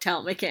 don't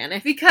tell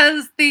mechanic.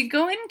 Because they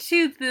go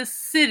into the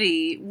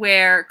city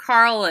where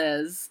Carl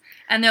is...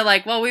 And they're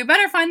like, well, we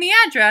better find the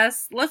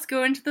address. Let's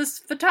go into this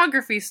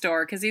photography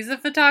store because he's a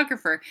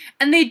photographer.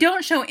 And they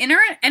don't show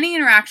any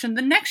interaction.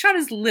 The next shot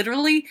is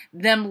literally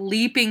them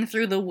leaping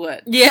through the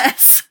woods.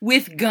 Yes.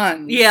 With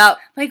guns. Yeah.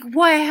 Like,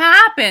 what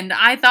happened?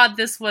 I thought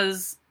this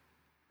was...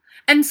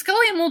 And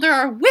Scully and Mulder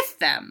are with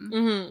them.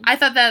 Mm-hmm. I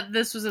thought that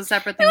this was a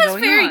separate thing going on.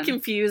 It was very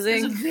confusing.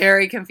 It was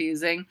very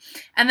confusing.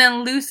 And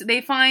then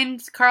they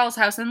find Carl's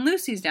house and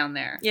Lucy's down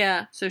there.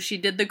 Yeah. So she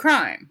did the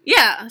crime.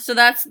 Yeah. So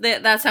that's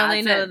how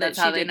they know that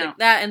she did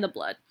that and the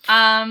blood.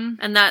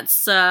 And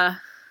that's and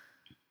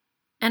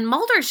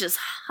Mulder's just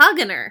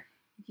hugging her.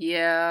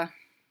 Yeah.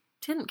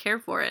 Didn't care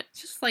for it.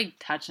 Just like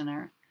touching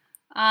her.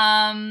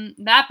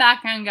 That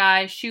background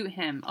guy, shoot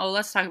him. Oh,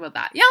 let's talk about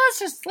that. Yeah,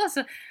 let's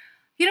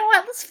you know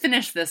what? Let's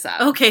finish this up.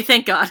 Okay,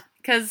 thank God.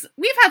 Because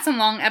we've had some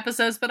long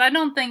episodes, but I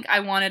don't think I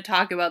want to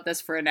talk about this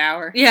for an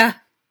hour. Yeah.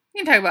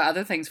 You can talk about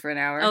other things for an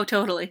hour. Oh,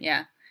 totally.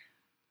 Yeah.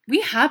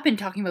 We have been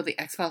talking about the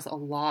X-Files a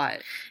lot.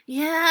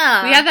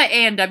 Yeah. We had that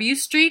A&W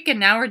streak, and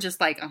now we're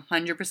just like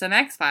 100%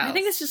 X-Files. I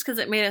think it's just because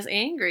it made us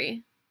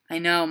angry. I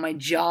know, my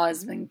jaw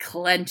has been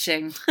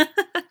clenching.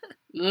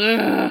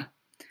 Ugh.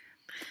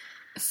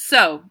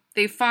 So,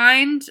 they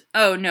find...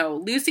 Oh, no.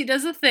 Lucy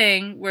does a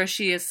thing where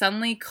she is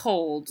suddenly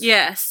cold.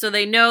 Yes, so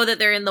they know that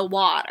they're in the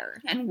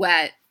water. And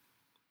wet.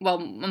 Well,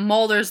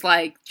 Mulder's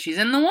like, she's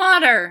in the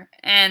water.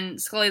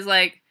 And Scully's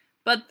like,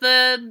 but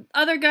the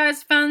other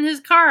guys found his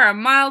car a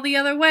mile the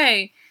other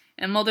way.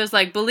 And Mulder's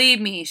like, believe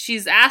me,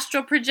 she's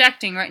astral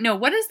projecting, right? No,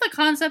 what is the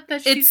concept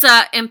that she's...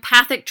 It's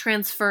empathic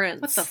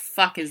transference. What the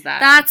fuck is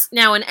that? That's...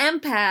 Now, an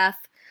empath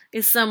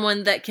is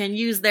someone that can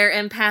use their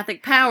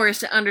empathic powers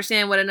to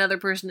understand what another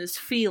person is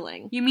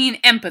feeling. You mean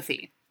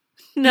empathy.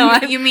 No,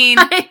 you mean...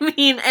 I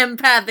mean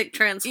empathic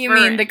transference. You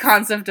mean the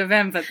concept of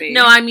empathy.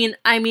 No, I mean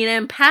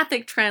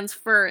empathic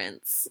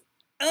transference.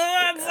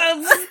 Oh,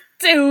 that's so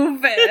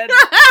stupid.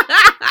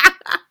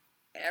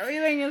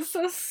 Everything is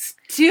so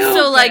stupid.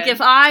 So, like, if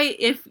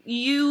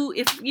you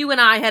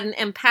and I had an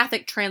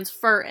empathic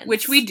transference,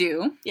 which we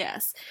do,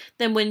 yes,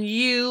 then when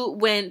you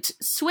went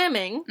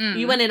swimming,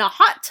 you went in a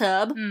hot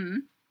tub,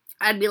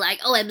 I'd be like,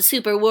 oh, I'm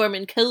super warm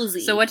and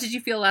cozy. So what did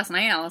you feel last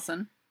night,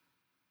 Alison?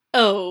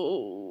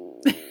 Oh,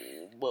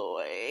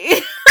 boy.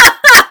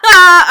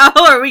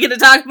 Oh, are we going to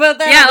talk about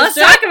that? Yeah, let's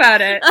talk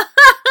about it.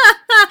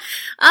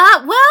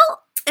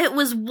 Well, it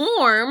was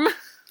warm.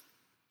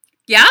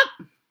 Yep.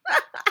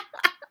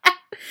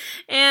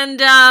 And,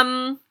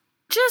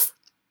 just,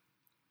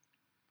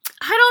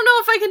 I don't know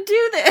if I can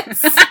do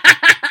this.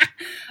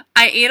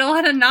 I ate a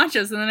lot of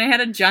nachos and then I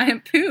had a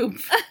giant poop.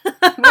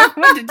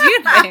 What did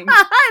you think?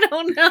 I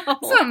don't know.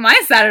 That's what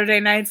my Saturday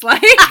night's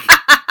like.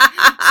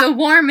 So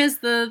warm is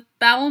the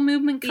bowel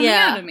movement coming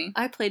out of me.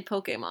 I played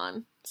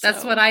Pokemon.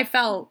 That's what I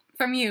felt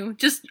from you.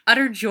 Just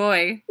utter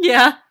joy.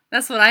 Yeah.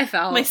 That's what I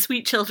felt. My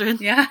sweet children.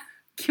 Yeah.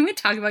 Can we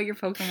talk about your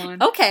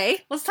Pokemon? Okay.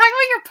 Let's talk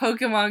about your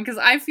Pokemon, because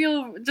I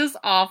feel just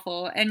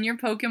awful. And your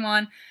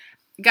Pokemon...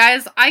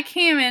 Guys, I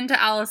came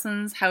into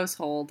Alison's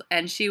household,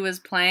 and she was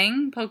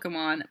playing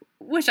Pokemon,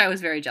 which I was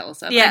very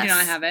jealous of. Yes. I do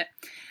not have it.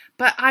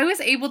 But I was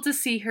able to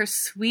see her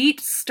sweet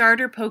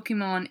starter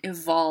Pokemon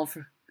evolve.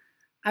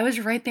 I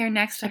was right there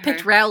next to her. I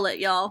picked Rowlet,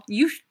 y'all.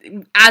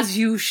 As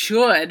you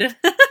should.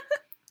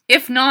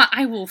 If not,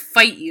 I will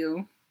fight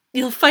you.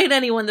 You'll fight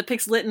anyone that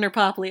picks Litten or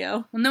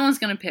Poplio. Well, no one's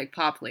going to pick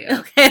Poplio.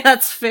 Okay,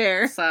 that's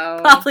fair.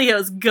 So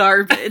Poplio's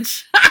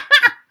garbage.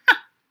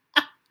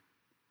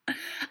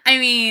 I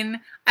mean,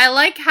 I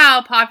like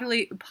how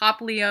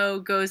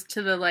Poplio goes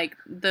to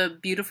the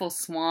beautiful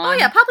swan. Oh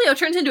yeah, Poplio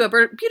turns into a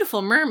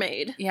beautiful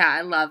mermaid. Yeah,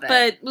 I love it.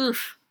 But,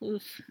 oof.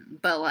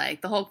 But,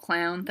 like, the whole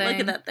clown thing.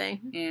 Look at that thing.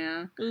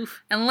 Yeah.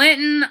 Oof. And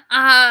Linton,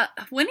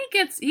 when he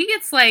gets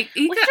like...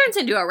 He turns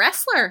into a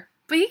wrestler.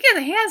 But he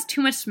has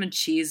too much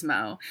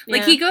machismo.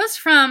 Like, Yeah. he goes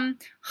from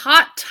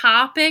Hot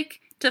Topic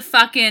to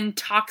fucking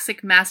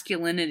toxic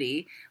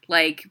masculinity,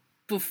 like,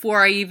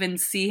 before I even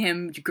see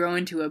him grow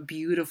into a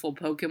beautiful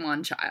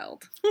Pokemon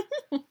child.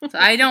 So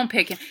I don't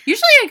pick him.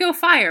 Usually I go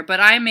fire, but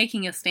I'm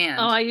making a stand.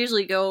 Oh, I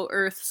usually go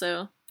Earth,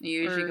 so...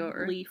 You usually go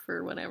Earth? Leaf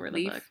or whatever the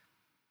Leaf? fuck.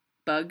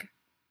 Bug?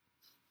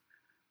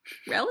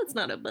 Rowlet's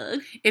not a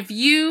bug. If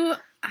you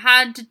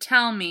had to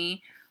tell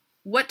me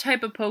what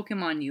type of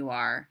Pokemon you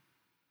are,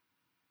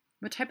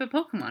 what type of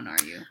Pokemon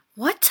are you?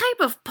 What type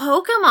of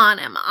Pokemon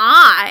am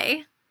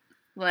I?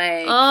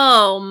 Like,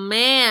 Oh,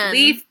 man.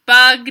 leaf,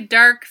 bug,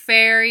 dark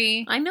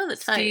fairy, I know the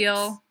types.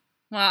 steel.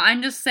 Well,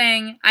 I'm just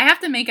saying, I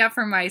have to make up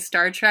for my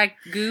Star Trek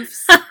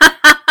goofs.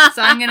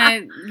 So I'm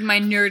gonna,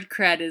 my nerd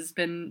cred has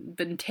been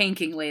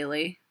tanking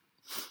lately.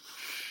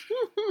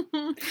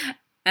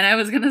 And I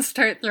was gonna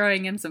start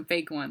throwing in some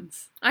fake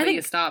ones. But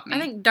you stopped me. I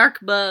think Dark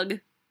Bug.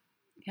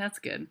 Yeah, that's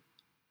good.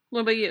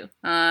 What about you?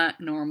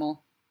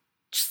 Normal.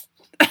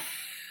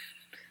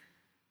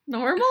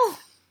 Normal?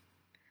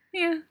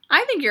 Yeah.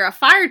 I think you're a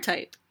fire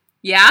type.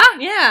 Yeah?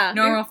 Yeah.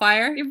 Normal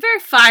fire? You're very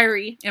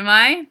fiery. Am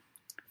I?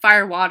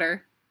 Fire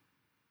water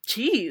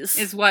Jeez.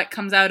 is what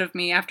comes out of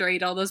me after I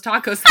eat all those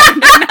tacos.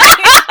 Nailed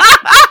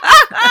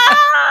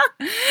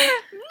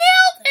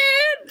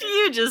it!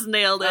 You just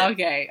nailed it.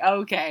 Okay.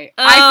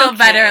 I feel Okay.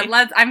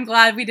 better. I'm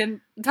glad we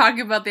didn't talk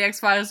about the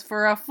X-Files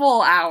for a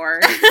full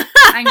hour.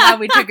 I'm glad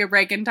we took a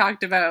break and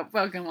talked about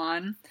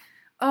Pokemon.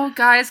 Oh,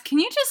 guys, can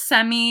you just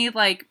send me,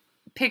 like,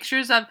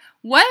 pictures of...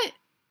 What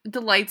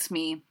delights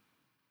me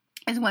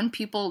is when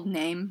people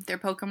name their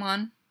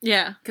Pokemon.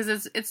 Yeah.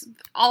 Because it's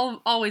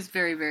always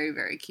very, very,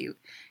 very cute.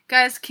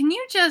 Guys, can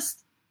you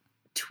just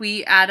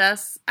tweet at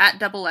us, at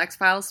Double X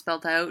Files,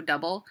 spelled out,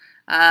 double.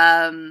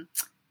 Can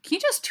you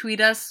just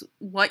tweet us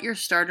what your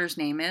starter's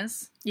name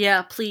is?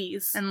 Yeah,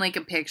 please. And, like,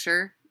 a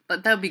picture?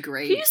 That would be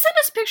great. Can you send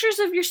us pictures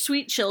of your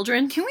sweet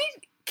children? Can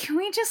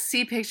we just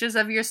see pictures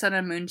of your Sun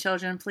and Moon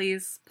children,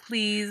 please?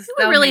 Please. It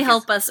would really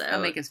help us out.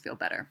 That'll make us feel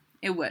better.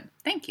 It would.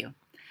 Thank you.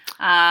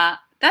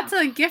 That's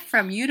a gift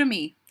from you to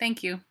me.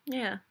 Thank you.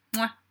 Yeah.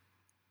 Mwah.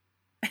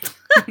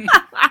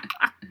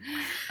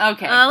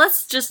 Okay.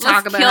 Let's just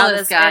talk about how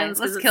this guy. ends.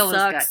 Let's kill this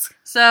guy.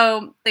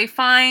 So they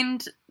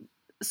find.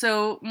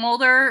 So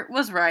Mulder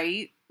was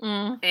right,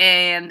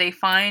 and they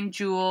find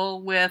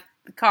Jewel with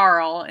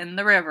Carl in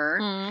the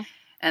river,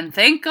 and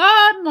thank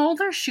God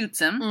Mulder shoots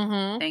him.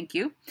 Thank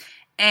you.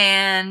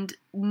 And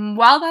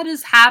while that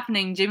is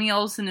happening, Jimmy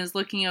Olsen is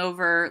looking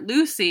over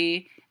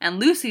Lucy, and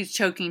Lucy's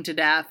choking to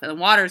death, and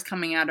water's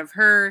coming out of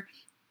her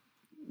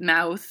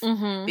mouth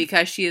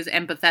because she is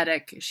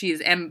empathetic.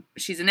 She's an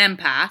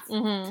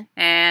empath,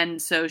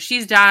 and so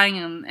she's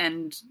dying,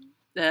 and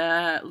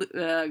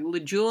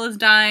Jewel is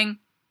dying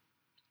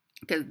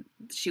because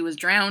she was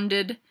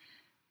drowned,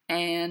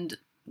 and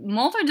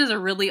Mulder does a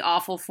really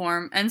awful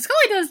form, and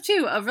Scully does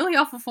too, a really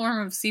awful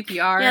form of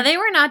CPR. Yeah, they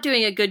were not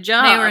doing a good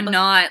job. They were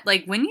not.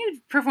 Like, when you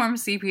perform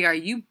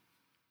CPR,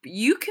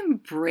 you can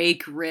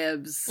break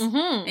ribs,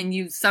 and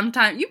you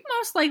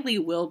most likely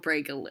will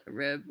break a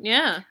rib.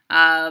 Yeah.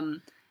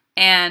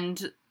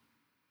 And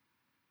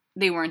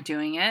they weren't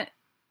doing it.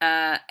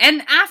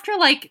 And after,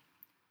 like,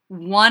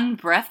 one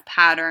breath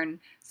pattern,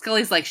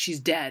 Scully's like,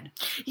 she's dead.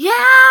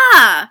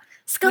 Yeah!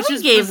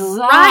 Scully gave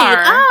bizarre,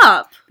 right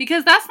up.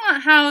 Because that's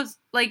not how,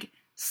 like,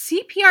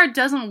 CPR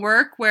doesn't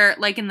work where,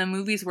 like, in the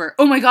movies where,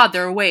 oh my God,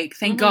 they're awake,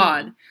 thank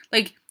God.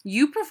 Like,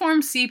 you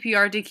perform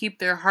CPR to keep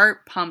their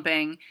heart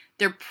pumping.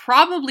 They're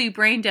probably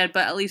brain dead,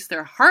 but at least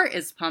their heart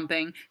is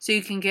pumping, so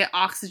you can get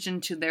oxygen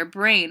to their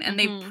brain. And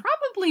they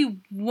probably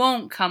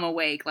won't come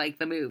awake like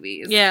the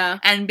movies. Yeah.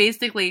 And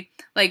basically,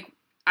 like,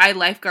 I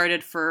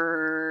lifeguarded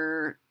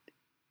for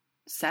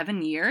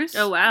 7 years.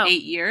 Oh, wow.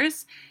 8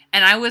 years.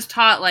 And I was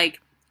taught, like,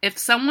 if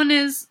someone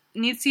needs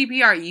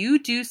CPR, you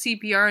do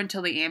CPR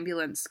until the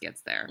ambulance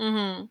gets there.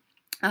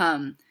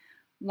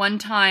 One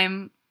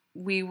time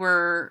we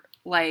were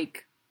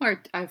like, our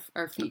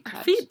feet touched.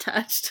 Our feet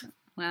touched.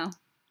 Wow.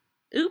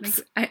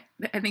 Oops. I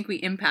think we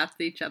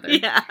empathed each other.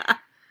 Yeah.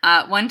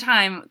 One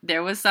time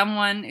there was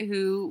someone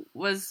who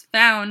was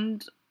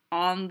found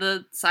on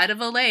the side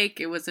of a lake.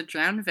 It was a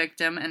drowned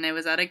victim, and it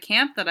was at a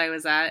camp that I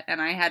was at,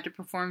 and I had to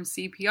perform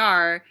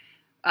CPR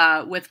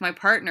with my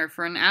partner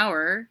for an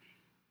hour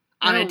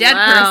on a dead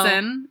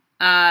person.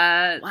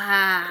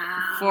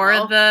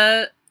 For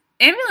the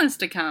ambulance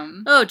to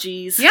come. Oh,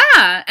 geez.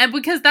 Yeah, and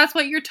because that's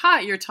what you're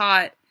taught. You're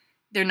taught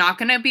they're not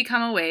going to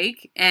become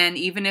awake, and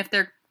even if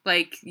they're,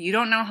 like, you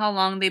don't know how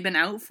long they've been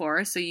out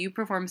for, so you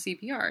perform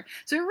CPR.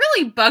 So it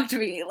really bugged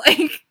me,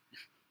 like...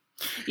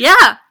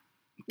 Yeah.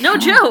 No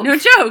joke. No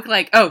joke.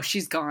 Like, oh,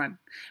 she's gone.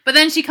 But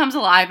then she comes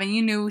alive, and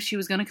you knew she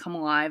was going to come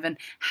alive, and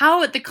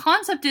how... The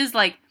concept is,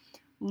 like,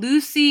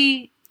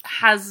 Lucy...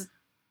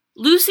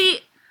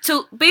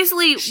 So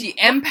basically, she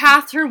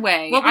empathed her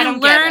way. What we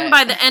learn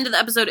by the end of the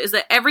episode is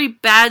that every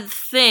bad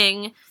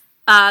thing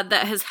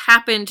that has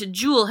happened to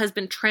Jewel has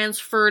been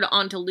transferred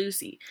onto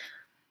Lucy.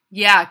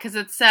 Yeah, because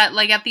it's set,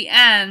 like, at the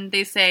end,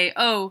 they say,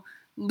 oh,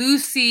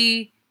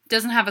 Lucy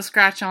doesn't have a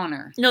scratch on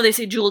her. No, they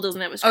say Jewel doesn't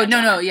have a scratch on her.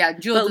 Oh, no, yeah,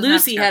 Jewel doesn't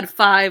Lucy had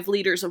 5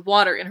 liters of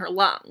water in her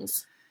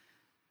lungs.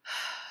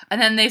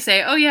 And then they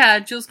say, oh yeah,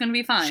 Jewel's gonna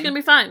be fine. She's gonna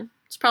be fine.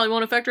 This probably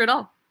won't affect her at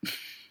all.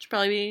 She'll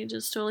probably be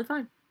just totally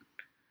fine.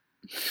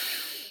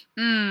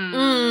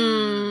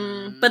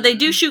 But they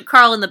do shoot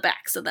Carl in the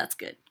back, so that's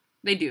good.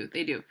 They do.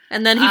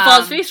 And then he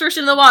falls face first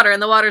into the water,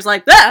 and the water's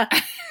like, ah!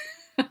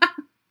 And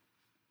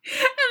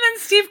then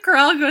Steve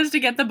Carell goes to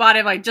get the body.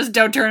 I'm like, just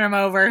don't turn him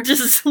over.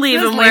 Just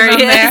leave him where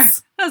he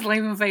is. Just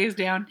leave him face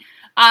down.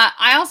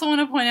 I also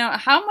want to point out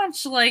how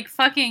much, like,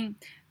 fucking...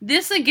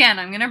 This, again,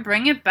 I'm gonna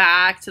bring it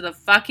back to the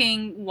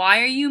fucking...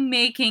 Why are you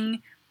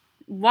making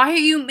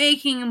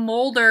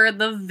Mulder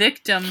the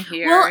victim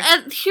here? Well,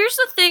 and here's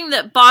the thing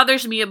that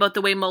bothers me about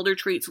the way Mulder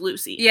treats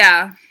Lucy.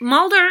 Yeah.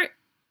 Mulder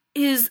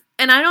is...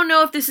 And I don't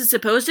know if this is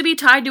supposed to be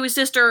tied to his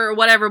sister or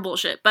whatever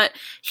bullshit, but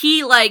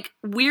he, like,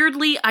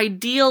 weirdly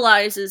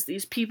idealizes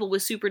these people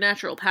with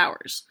supernatural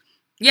powers.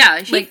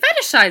 Yeah, he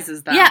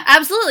fetishizes them. Yeah,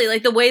 absolutely.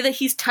 Like, the way that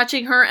he's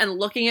touching her and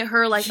looking at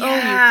her like,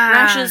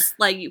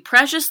 you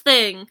precious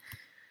thing.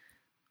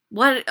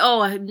 What?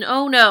 Oh,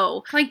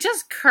 no. Like,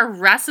 just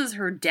caresses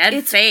her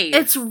dead face.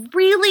 It's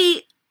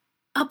really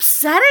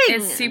upsetting.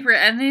 It's super,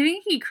 and I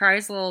think he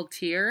cries a little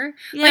tear.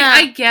 Yeah. Like,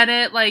 I get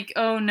it, like,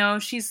 oh no,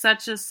 she's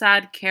such a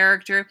sad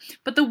character,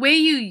 but the way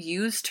you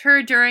used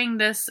her during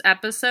this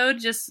episode,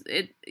 just,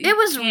 it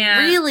was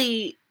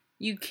really...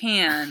 You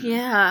can.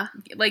 Yeah.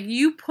 Like,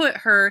 you put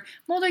her...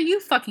 Mulder, you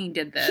fucking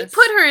did this. He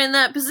put her in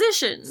that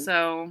position.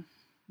 So,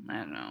 I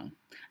don't know.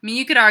 I mean,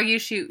 you could argue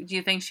do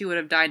you think she would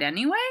have died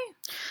anyway?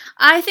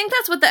 I think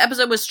that's what the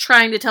episode was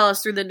trying to tell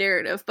us through the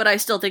narrative, but I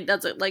still think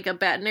that's a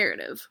bad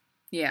narrative.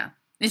 Yeah.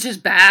 It's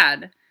just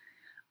bad.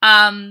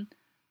 What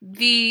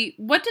did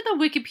the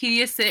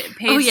Wikipedia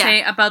page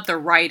say about the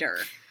writer?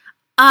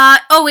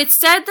 It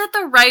said that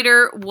the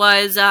writer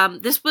was,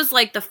 this was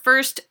like the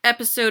first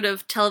episode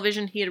of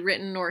television he had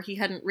written, or he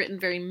hadn't written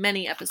very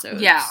many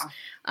episodes. Yeah.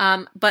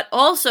 But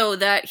also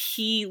that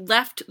he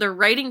left the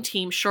writing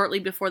team shortly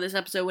before this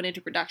episode went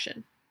into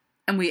production.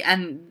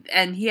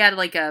 And he had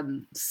like a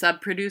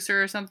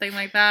sub-producer or something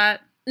like that?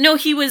 No,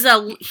 he was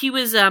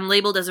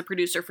labeled as a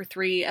producer for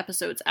 3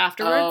 episodes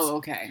afterwards. Oh,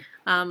 okay.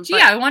 But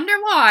I wonder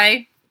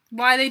why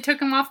they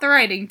took him off the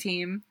writing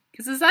team.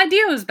 Because his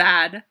idea was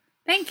bad.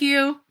 Thank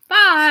you.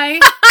 Bye.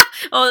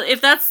 well,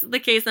 if that's the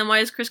case, then why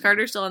is Chris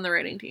Carter still on the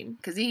writing team?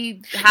 Because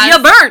he has...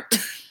 You burnt!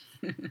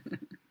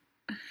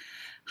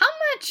 How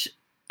much...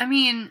 I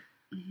mean...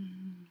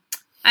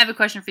 I have a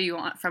question for you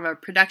from a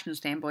production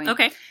standpoint.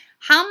 Okay.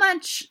 How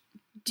much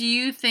do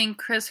you think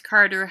Chris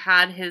Carter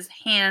had his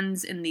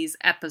hands in these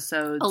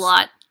episodes? A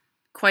lot.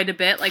 Quite a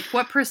bit? Like,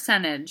 what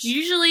percentage?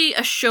 Usually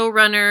a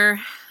showrunner,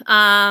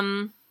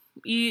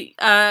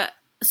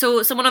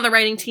 so someone on the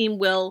writing team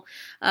will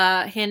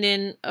hand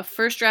in a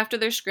first draft of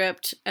their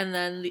script, and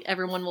then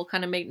everyone will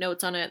kind of make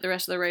notes on it. The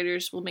rest of the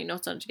writers will make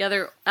notes on it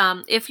together.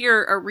 If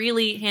you're a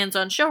really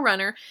hands-on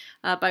showrunner,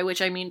 by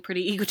which I mean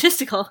pretty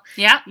egotistical,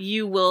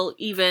 you will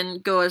even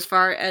go as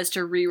far as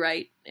to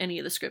rewrite any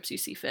of the scripts you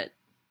see fit.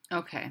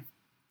 Okay.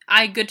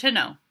 Good to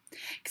know.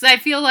 Because I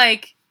feel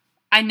like,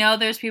 I know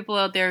there's people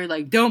out there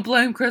like, don't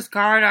blame Chris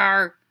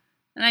Carter.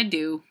 And I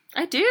do.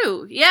 I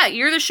do. Yeah,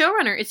 you're the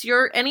showrunner. It's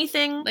your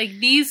anything. Like,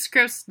 these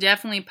scripts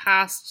definitely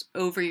passed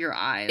over your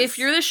eyes. If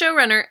you're the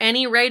showrunner,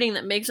 any writing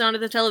that makes it onto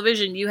the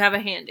television, you have a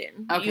hand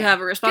in. Okay. You have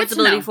a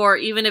responsibility for,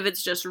 even if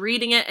it's just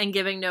reading it and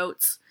giving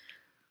notes.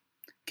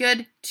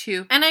 Good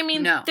to And I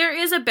mean, know. There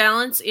is a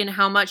balance in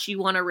how much you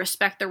want to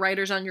respect the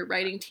writers on your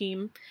writing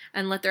team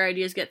and let their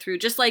ideas get through,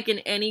 just like in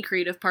any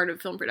creative part of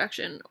film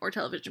production or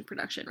television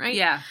production, right?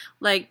 Yeah.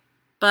 Like,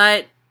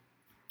 but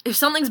if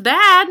something's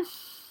bad...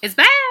 It's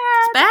bad.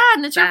 It's bad,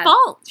 and it's your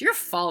fault. It's your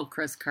fault,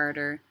 Chris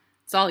Carter.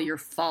 It's all your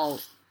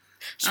fault.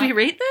 Should we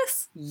rate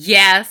this?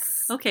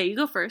 Yes. Okay, you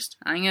go first.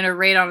 I'm going to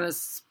rate on a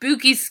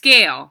spooky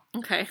scale.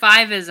 Okay.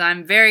 5 is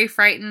I'm very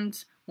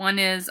frightened. 1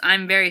 is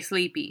I'm very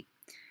sleepy.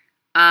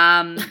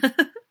 God,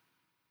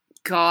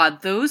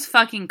 Carl's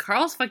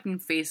fucking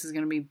face is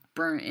going to be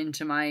burnt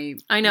into my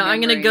I know, memory. I'm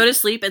going to go to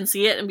sleep and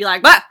see it and be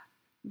like, what?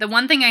 The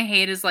one thing I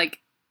hate is, like,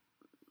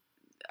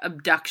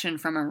 abduction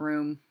from a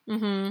room.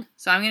 Mm-hmm.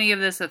 So I'm going to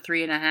give this a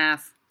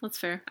 3.5. That's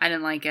fair. I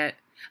didn't like it.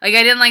 Like,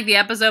 I didn't like the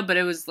episode, but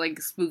it was,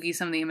 like, spooky,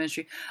 some of the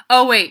imagery.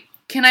 Oh, wait.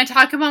 Can I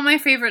talk about my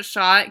favorite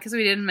shot? Because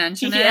we didn't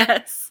mention it.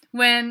 Yes.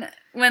 When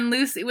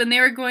they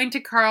were going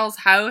to Carl's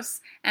house,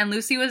 and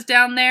Lucy was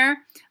down there,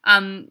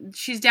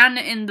 she's down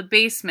in the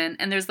basement,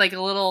 and there's, like,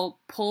 a little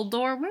pull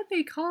door. What do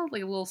they call it?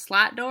 Like, a little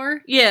slat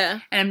door? Yeah.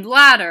 And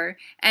ladder.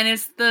 And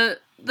it's the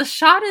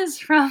shot is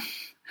from...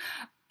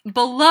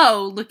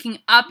 below, looking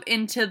up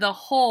into the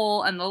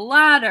hole and the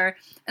ladder,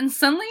 and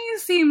suddenly you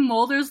see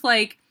Mulder's,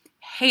 like,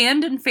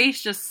 hand and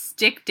face just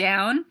stick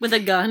down. With a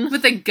gun?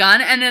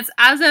 And it's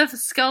as if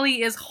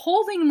Scully is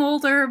holding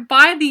Mulder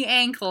by the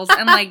ankles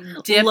and, like,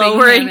 dipping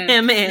lowering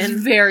him in.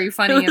 It's very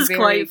funny. It was and very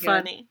quite good.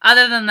 funny.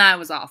 Other than that, it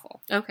was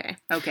awful. Okay.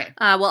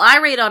 Well, I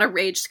rate on a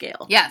rage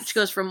scale. Yes. Which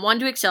goes from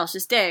 1 to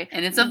Excelsius Day.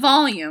 And it's a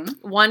volume.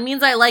 1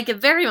 means I like it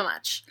very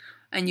much.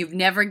 And you've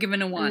never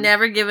given a 1.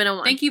 Never given a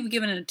 1. I think you've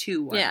given it a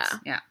 2 once.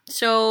 Yeah.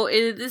 So,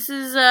 this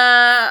is,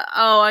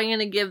 I'm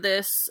gonna give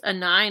this a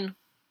 9.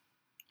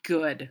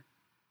 Good.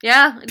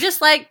 Yeah,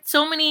 just like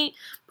so many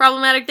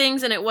problematic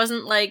things, and it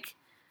wasn't like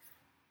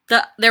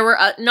there were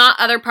not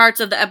other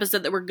parts of the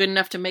episode that were good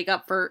enough to make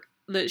up for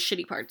the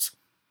shitty parts.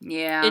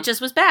 Yeah. It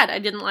just was bad. I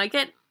didn't like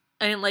it.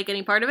 I didn't like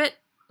any part of it.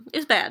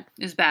 It's bad.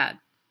 It's bad.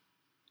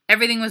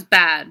 Everything was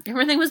bad.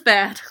 Everything was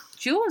bad.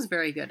 Jewel was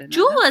very good in it.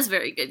 Jewel was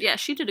very good. Yeah,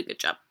 she did a good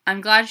job.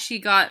 I'm glad she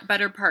got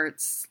better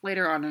parts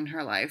later on in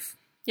her life.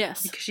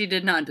 Yes. Because she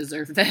did not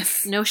deserve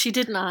this. No, she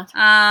did not.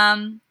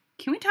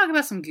 Can we talk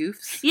about some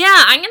goofs?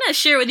 Yeah, I'm gonna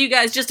share with you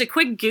guys just a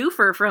quick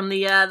goofer from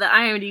the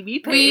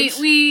IMDb page.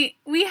 We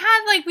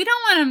had, like, we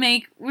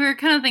were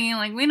kind of thinking,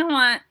 like, we don't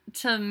want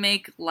to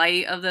make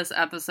light of this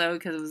episode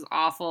because it was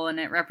awful and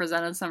it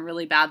represented some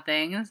really bad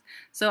things.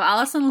 So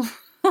Alison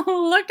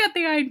looked at the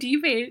IMDb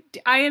page,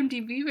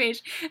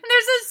 and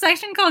there's a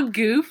section called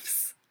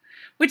Goofs,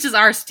 which is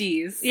our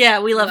steez. Yeah,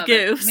 we love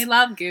goofs. We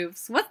love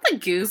goofs. What's the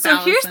goof, So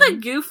Allison? here's the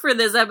goof for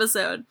this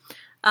episode.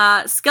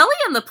 Scully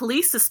and the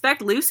police suspect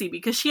Lucy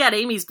because she had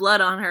Amy's blood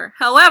on her.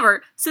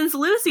 However, since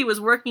Lucy was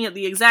working at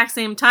the exact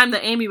same time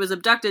that Amy was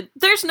abducted,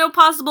 there's no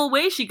possible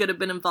way she could have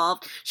been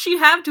involved. She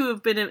had to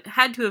have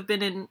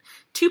been in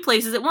 2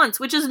 places at once,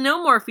 which is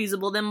no more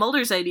feasible than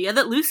Mulder's idea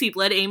that Lucy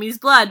bled Amy's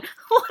blood.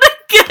 What a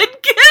good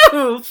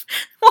goof!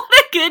 What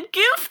a good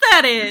goof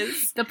that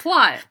is! The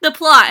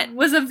plot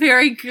was a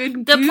very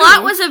good goof. The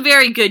plot was a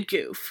very good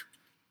goof.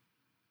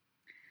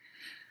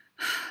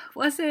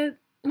 Was it?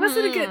 Was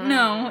it a good...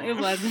 No, it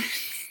wasn't.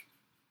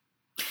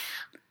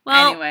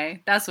 Well,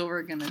 anyway, that's what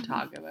we're going to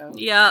talk about.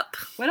 Yep.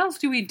 What else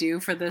do we do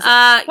for this?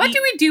 What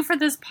do we do for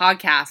this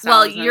podcast,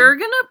 Well, Allison? you're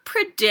going to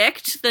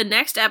predict the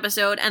next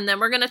episode, and then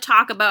we're going to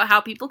talk about how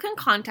people can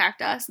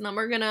contact us, and then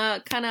we're going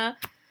to kind of...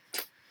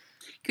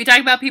 Can we talk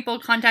about people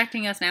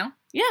contacting us now?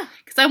 Yeah.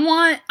 Because I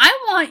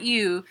want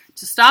you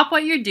to stop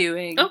what you're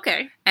doing.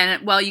 Okay.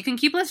 And, well, you can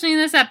keep listening to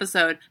this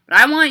episode, but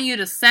I want you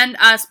to send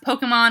us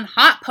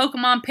hot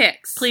Pokemon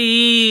pics.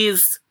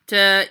 Please.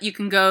 You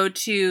can go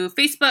to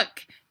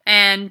Facebook,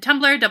 And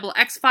Tumblr, Double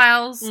X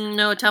Files.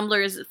 No,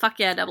 Tumblr is Fuck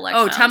Yeah, Double X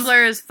Oh, Files.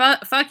 Tumblr is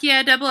Fuck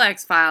Yeah, Double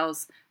X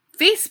Files.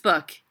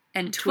 Facebook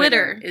and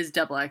Twitter is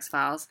Double X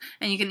Files.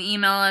 And you can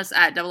email us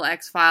at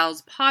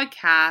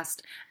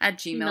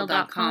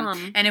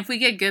doublexfilespodcast@gmail.com. And if we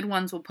get good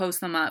ones, we'll post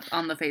them up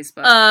on the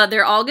Facebook.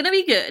 They're all going to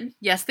be good.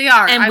 Yes, they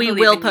are. And we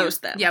will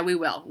post them. Yeah, we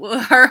will.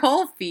 Our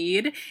whole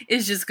feed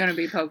is just going to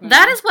be Pokemon.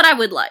 That is what I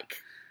would like.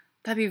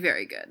 That'd be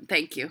very good.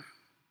 Thank you.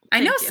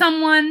 I know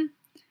someone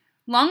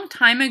long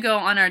time ago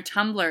on our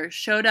Tumblr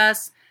showed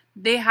us,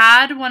 they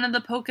had one of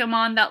the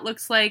Pokemon that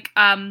looks like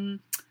Chupacabra.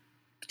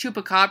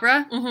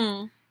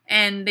 Mm-hmm.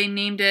 And they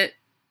named it,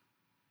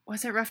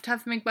 was it Rough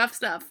Tough McBuff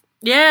Stuff?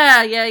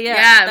 Yeah.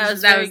 That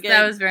was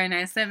very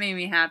nice. That made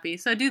me happy.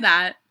 So do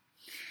that.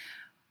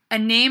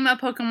 And name a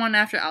Pokemon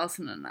after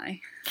Alison and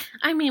I.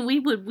 I mean, we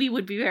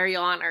would be very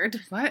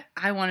honored. What?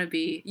 I want to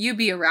be. You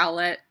be a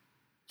Rowlet.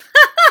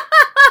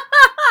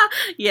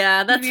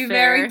 Yeah, that's You'd be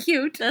fair. Very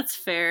cute. That's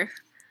fair.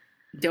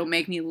 Don't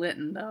make me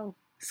Litten, though.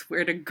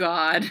 Swear to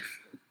God.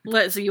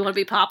 What, so you want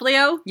to be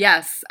Poplio?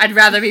 Yes, I'd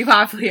rather be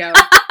Poplio.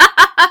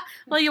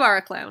 Well, you are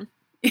a clown.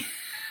 That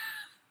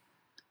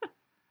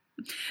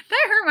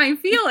hurt my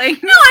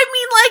feelings. No, I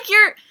mean, like,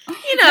 you're,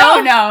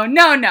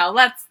 No.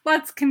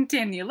 Let's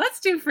continue. Let's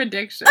do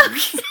predictions.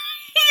 Okay.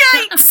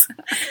 Yikes.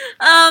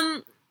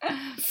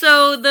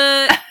 So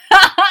the...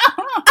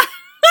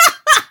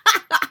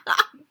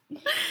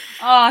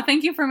 Oh,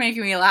 thank you for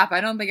making me laugh.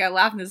 I don't think I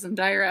laughed in this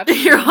entire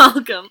episode. You're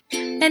welcome.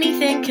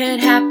 Anything could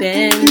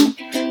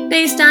happen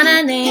based on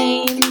a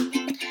name.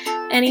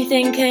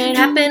 Anything could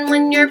happen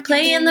when you're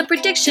playing the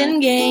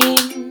prediction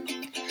game.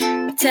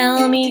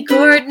 Tell me,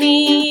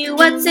 Courtney,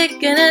 what's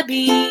it gonna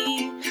be?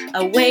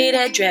 A way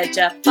to dredge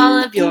up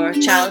all of your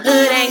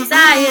childhood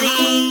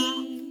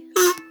anxiety.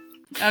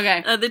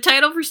 Okay. The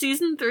title for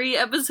Season 3,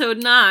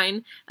 Episode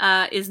 9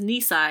 is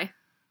Nisei.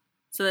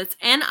 So that's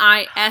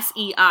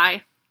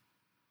Nisei.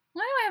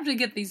 Why do I have to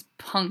get these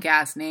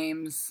punk-ass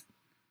names?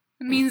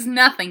 It means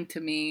nothing to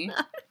me.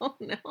 I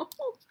don't know.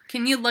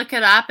 Can you look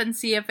it up and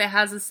see if it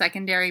has a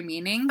secondary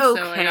meaning?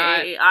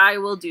 Okay, I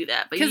will do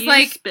that. But you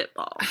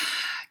spitball.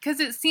 Because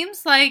it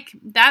seems like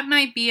that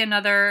might be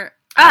another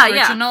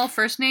Aboriginal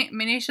First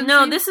Nation.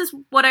 No, name? this is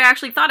what I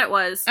actually thought it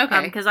was.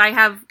 Okay. Because I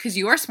have... Because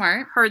you are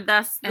smart. Heard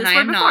this and word I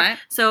am before. not.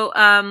 So,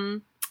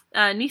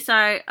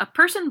 Nisei, a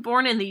person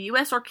born in the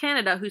U.S. or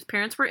Canada whose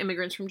parents were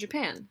immigrants from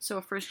Japan. So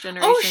a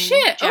first-generation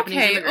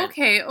Japanese immigrant.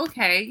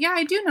 Okay. Yeah,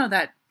 I do know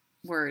that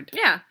word.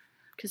 Yeah,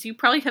 because you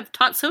probably have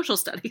taught social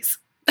studies.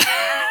 It's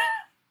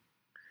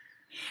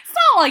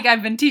not like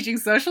I've been teaching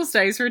social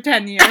studies for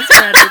 10 years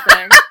or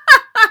anything.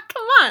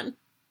 Come on.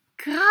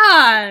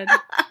 God.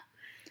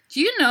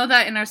 Do you know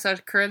that in our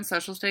current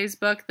social studies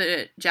book,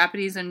 the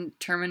Japanese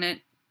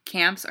internment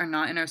camps are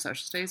not in our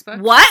social studies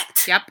book?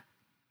 What? Yep.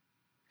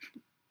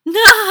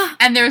 No.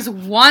 And there's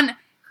one,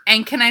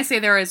 and can I say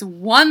there is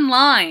one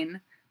line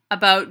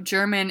about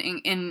German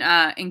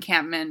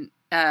encampment,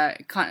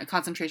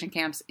 concentration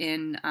camps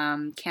in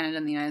Canada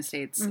and the United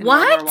States. In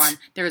What? World War I.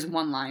 There is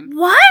one line.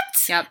 What?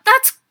 Yep.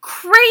 That's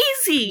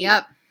crazy.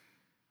 Yep.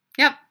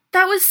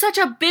 That was such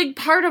a big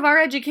part of our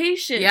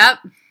education. Yep.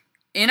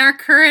 In our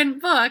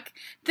current book,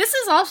 this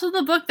is also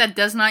the book that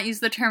does not use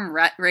the term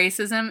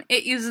racism.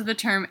 It uses the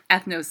term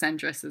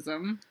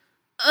ethnocentrism.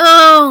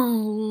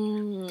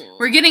 Oh.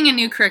 We're getting a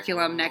new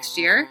curriculum next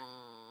year.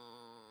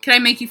 Can I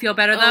make you feel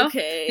better, though?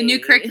 Okay. The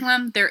new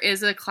curriculum, there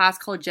is a class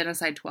called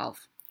Genocide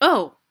 12.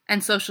 Oh.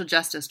 And Social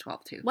Justice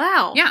 12, too.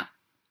 Wow. Yeah.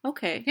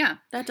 Okay. Yeah.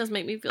 That does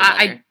make me feel better.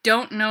 I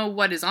don't know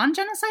what is on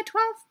Genocide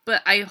 12,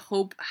 but I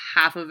hope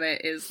half of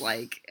it is,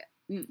 like,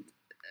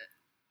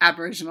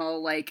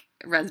 Aboriginal, like,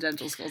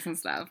 residential schools and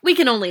stuff. We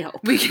can only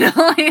hope. We can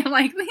only,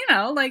 like,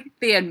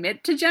 they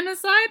admit to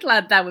genocide.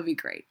 That would be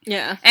great.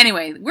 Yeah.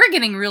 Anyway, we're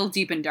getting real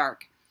deep and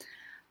dark.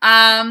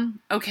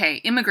 Okay,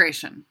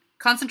 immigration.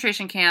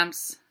 Concentration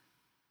camps.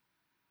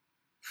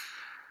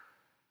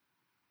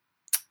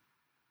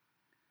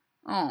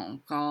 Oh,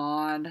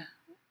 God.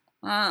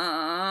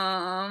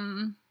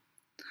 All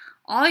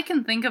I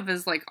can think of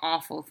is, like,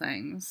 awful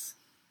things.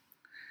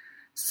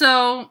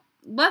 So,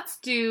 let's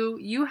do,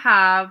 you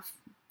have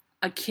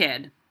a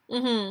kid.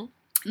 Mm-hmm.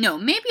 No,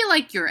 maybe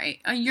like you're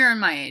in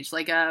my age,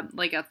 like a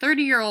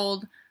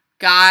 30-year-old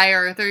guy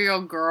or a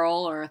 30-year-old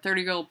girl or a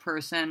 30-year-old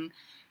person,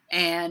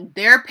 and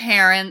their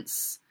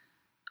parents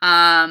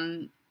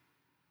came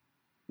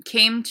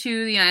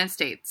to the United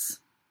States,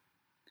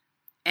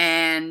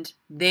 and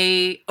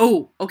they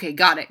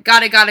got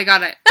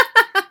it.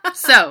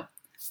 So,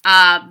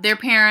 their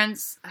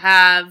parents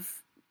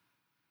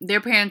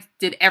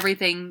did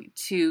everything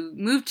to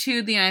move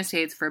to the United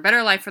States for a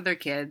better life for their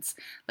kids,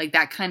 like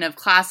that kind of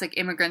classic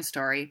immigrant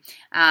story,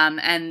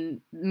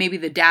 and maybe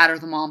the dad or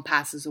the mom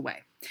passes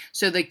away.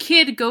 So the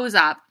kid goes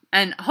up,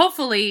 and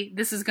hopefully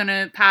this is going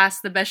to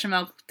pass the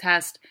bechamel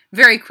test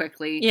very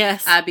quickly.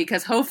 Yes.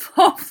 Because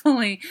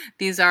hopefully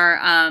these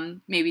are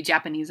maybe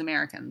Japanese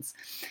Americans.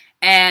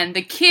 And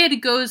the kid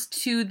goes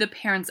to the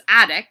parents'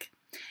 attic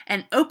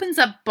and opens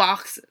up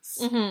boxes.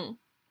 Mm-hmm.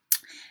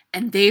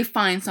 And they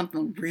find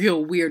something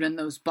real weird in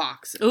those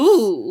boxes.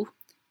 Ooh.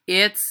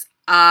 It's,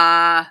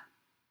 what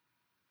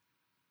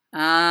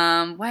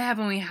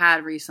haven't we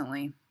had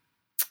recently?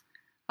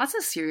 Lots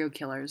of serial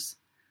killers.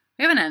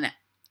 We haven't had an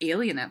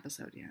alien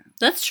episode yet.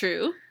 That's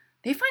true.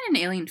 They find an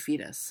alien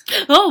fetus.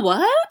 Oh,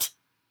 what?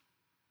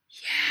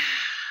 Yeah.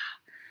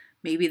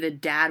 Maybe the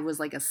dad was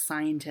like a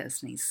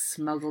scientist and he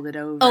smuggled it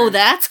over. Oh,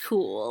 that's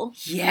cool.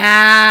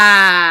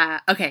 Yeah.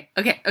 Okay.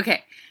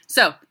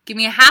 So, give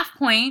me a half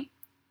point.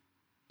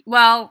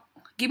 Well,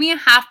 give me a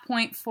half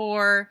point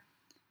for,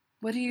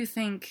 what do you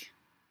think?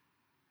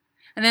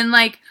 And then,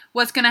 like,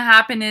 what's going to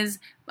happen is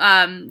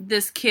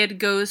this kid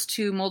goes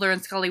to Mulder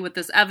and Scully with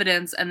this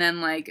evidence, and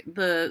then, like,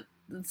 the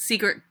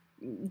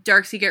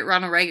dark secret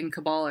Ronald Reagan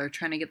cabal are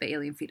trying to get the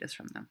alien fetus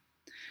from them.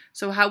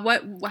 So how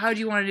do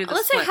you want to do this?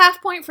 Let's split? say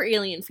half point for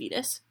alien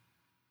fetus.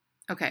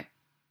 Okay.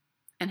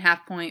 And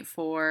half point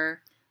for...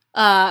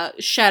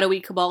 shadowy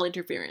cabal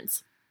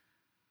interference.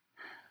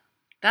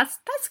 That's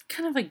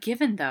kind of a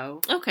given,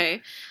 though.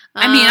 Okay.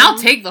 I mean, I'll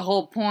take the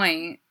whole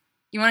point.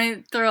 You want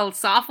to throw a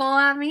softball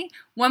at me?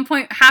 1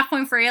 point, half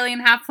point for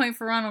alien, half point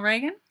for Ronald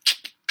Reagan?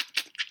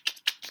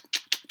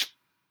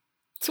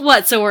 So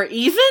what, so we're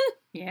even?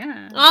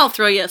 Yeah. I'll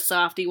throw you a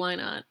softie, why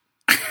not?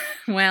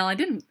 Well, I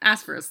didn't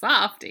ask for a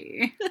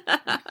softie.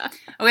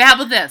 Okay, how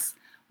about this?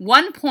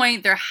 1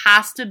 point, there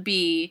has to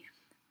be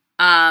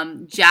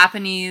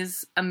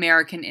Japanese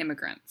American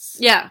immigrants.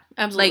 Yeah,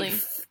 absolutely. Like,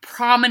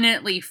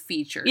 prominently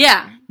featured.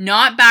 Yeah.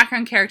 Not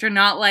background character,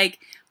 not like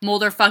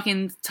Mulder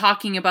fucking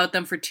talking about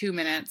them for 2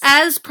 minutes.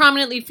 As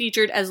prominently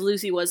featured as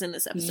Lucy was in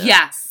this episode.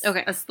 Yes.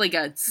 Okay. It's like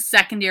a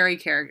secondary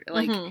character,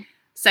 like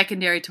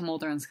secondary to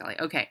Mulder and Scully.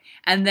 Okay.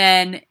 And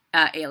then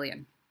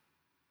Alien.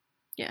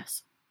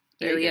 Yes.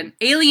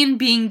 Alien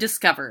being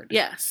discovered.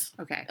 Yes.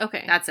 Okay.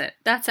 Okay. That's it.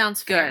 That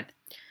sounds fair. Good.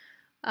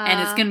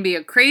 And it's going to be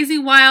a crazy,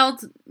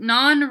 wild,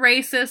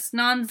 non-racist,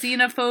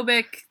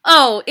 non-xenophobic...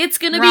 Oh, it's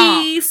going to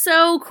be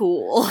so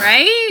cool.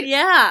 Right?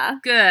 Yeah.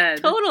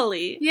 Good.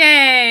 Totally.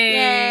 Yay.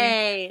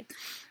 Yay.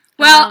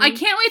 Well, I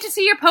can't wait to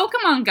see your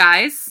Pokemon,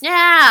 guys.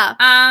 Yeah.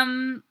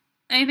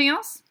 Anything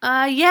else?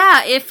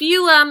 Yeah. If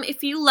you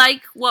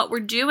like what we're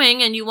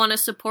doing and you want to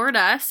support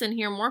us and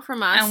hear more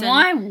from us. And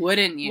why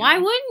wouldn't you? Why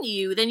wouldn't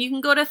you? Then you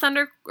can go to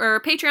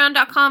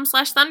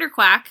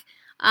patreon.com/thunderquack.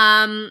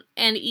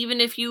 And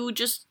even if you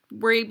just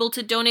were able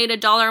to donate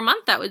 $1 a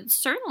month, that would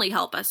certainly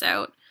help us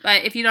out.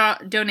 But if you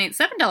don't donate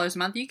 $7 a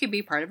month, you could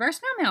be part of our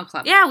Snowmail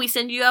Club. Yeah, we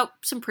send you out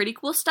some pretty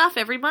cool stuff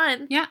every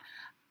month. Yeah.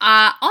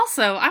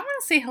 Also, I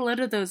want to say hello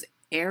to those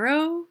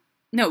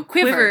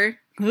Quiver.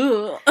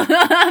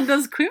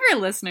 Those Quiver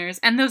listeners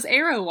and those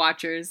Arrow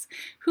watchers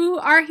who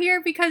are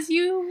here because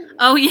you...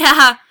 Oh,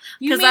 yeah.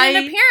 You made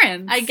an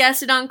appearance. I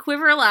guessed it on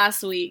Quiver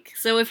last week.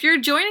 So if you're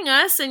joining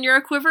us and you're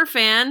a Quiver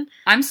fan...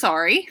 I'm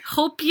sorry.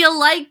 Hope you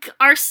like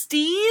our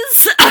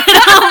stees.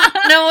 I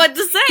don't know what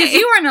to say. Because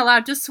you weren't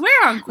allowed to swear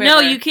on Quiver. No,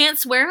 you can't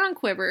swear on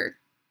Quiver.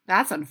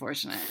 That's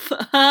unfortunate.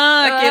 Fuck, it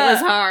was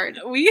hard.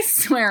 We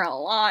swear a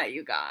lot,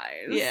 you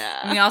guys.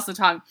 Yeah. And we also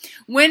talk...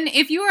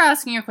 If you were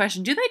asking a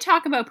question, do they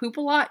talk about poop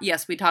a lot?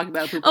 Yes, we talk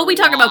about poop a lot. Oh, we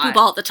talk about poop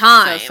all the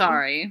time. So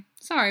sorry.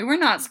 Sorry, we're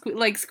not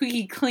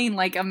squeaky clean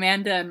like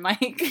Amanda and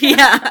Mike.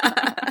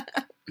 Yeah.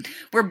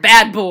 We're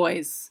bad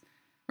boys.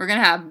 We're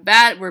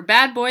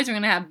bad boys. We're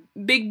gonna have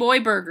big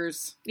boy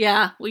burgers.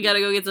 Yeah, we gotta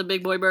go get some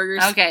big boy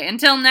burgers. Okay,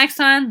 until next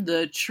time,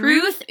 the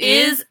truth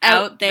is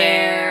out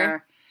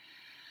there.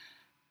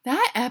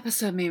 That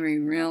episode made me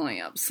really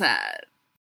upset.